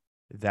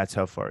 That's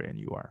how far in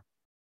you are.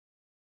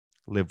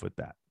 Live with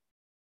that.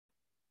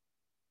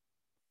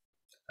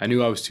 I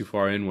knew I was too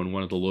far in when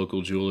one of the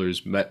local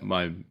jewelers met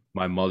my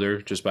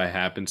mother just by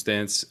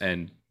happenstance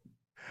and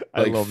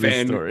I like love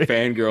this story.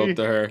 fangirl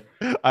to her.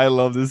 I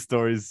love this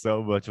story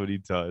so much when you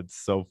tell it. It's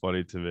so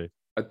funny to me.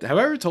 Have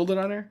I ever told it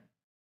on her?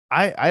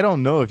 I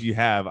don't know if you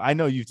have. I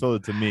know you've told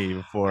it to me I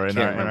before in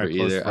can't our remember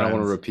close either. I don't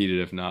want to friends. repeat it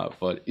if not,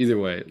 but either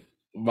way,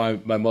 my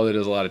mother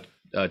does a lot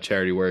of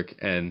charity work,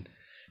 and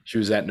she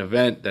was at an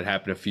event that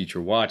happened to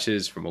feature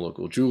watches from a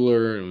local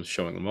jeweler and was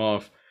showing them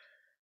off.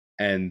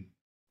 And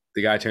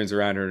the guy turns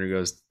around to her and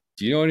goes,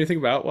 "Do you know anything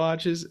about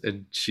watches?"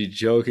 And she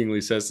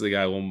jokingly says to the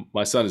guy, "Well,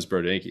 my son is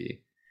Brodinky."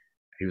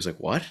 He was like,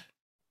 "What?"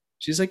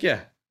 She's like,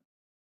 "Yeah."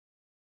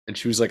 And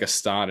she was like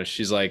astonished.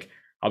 She's like,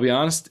 "I'll be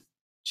honest."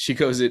 She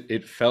goes,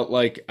 it felt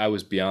like I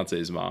was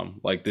Beyonce's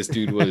mom. Like this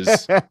dude was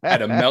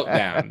at a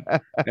meltdown.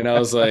 And I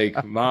was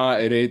like, "Ma,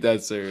 it ain't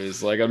that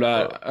serious. Like I'm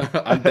not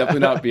I'm definitely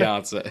not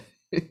Beyonce."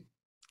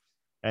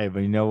 Hey,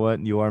 but you know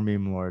what? You are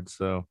meme lord,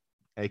 so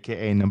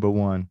AKA number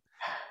one.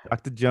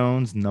 Dr.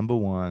 Jones, number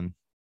one.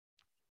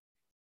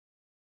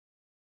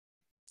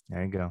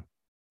 There you go.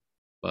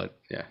 But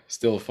yeah,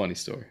 still a funny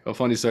story. A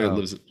funny story that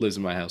Oh. lives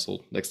in my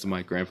household next to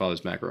my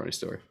grandfather's macaroni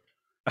story.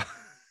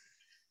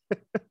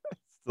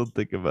 Still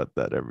think about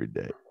that every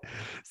day.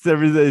 So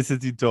every day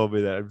since you told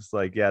me that, I'm just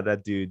like, yeah,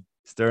 that dude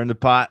stirring the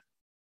pot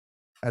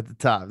at the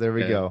top. There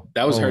we Yeah, go.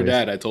 that was her Always.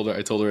 dad. I told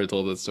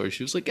that story.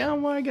 She was like, "Oh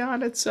my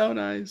god, it's so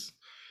nice."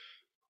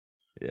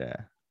 Yeah.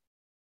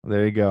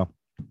 There you go.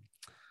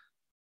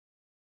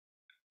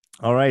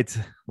 All right,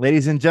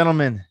 ladies and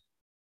gentlemen,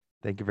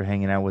 thank you for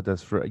hanging out with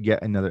us for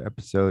yet another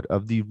episode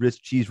of the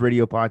Rich Cheese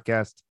Radio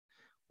Podcast.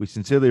 We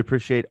sincerely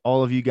appreciate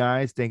all of you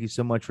guys. Thank you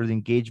so much for the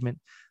engagement,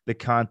 the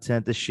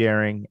content, the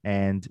sharing,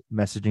 and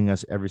messaging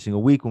us every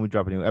single week when we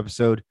drop a new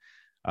episode.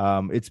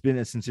 It's been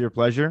a sincere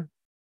pleasure.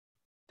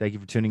 Thank you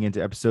for tuning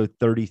into episode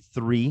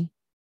 33.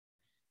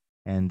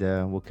 And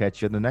we'll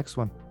catch you in the next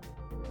one.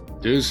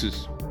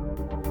 Deuces.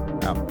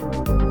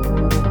 Out.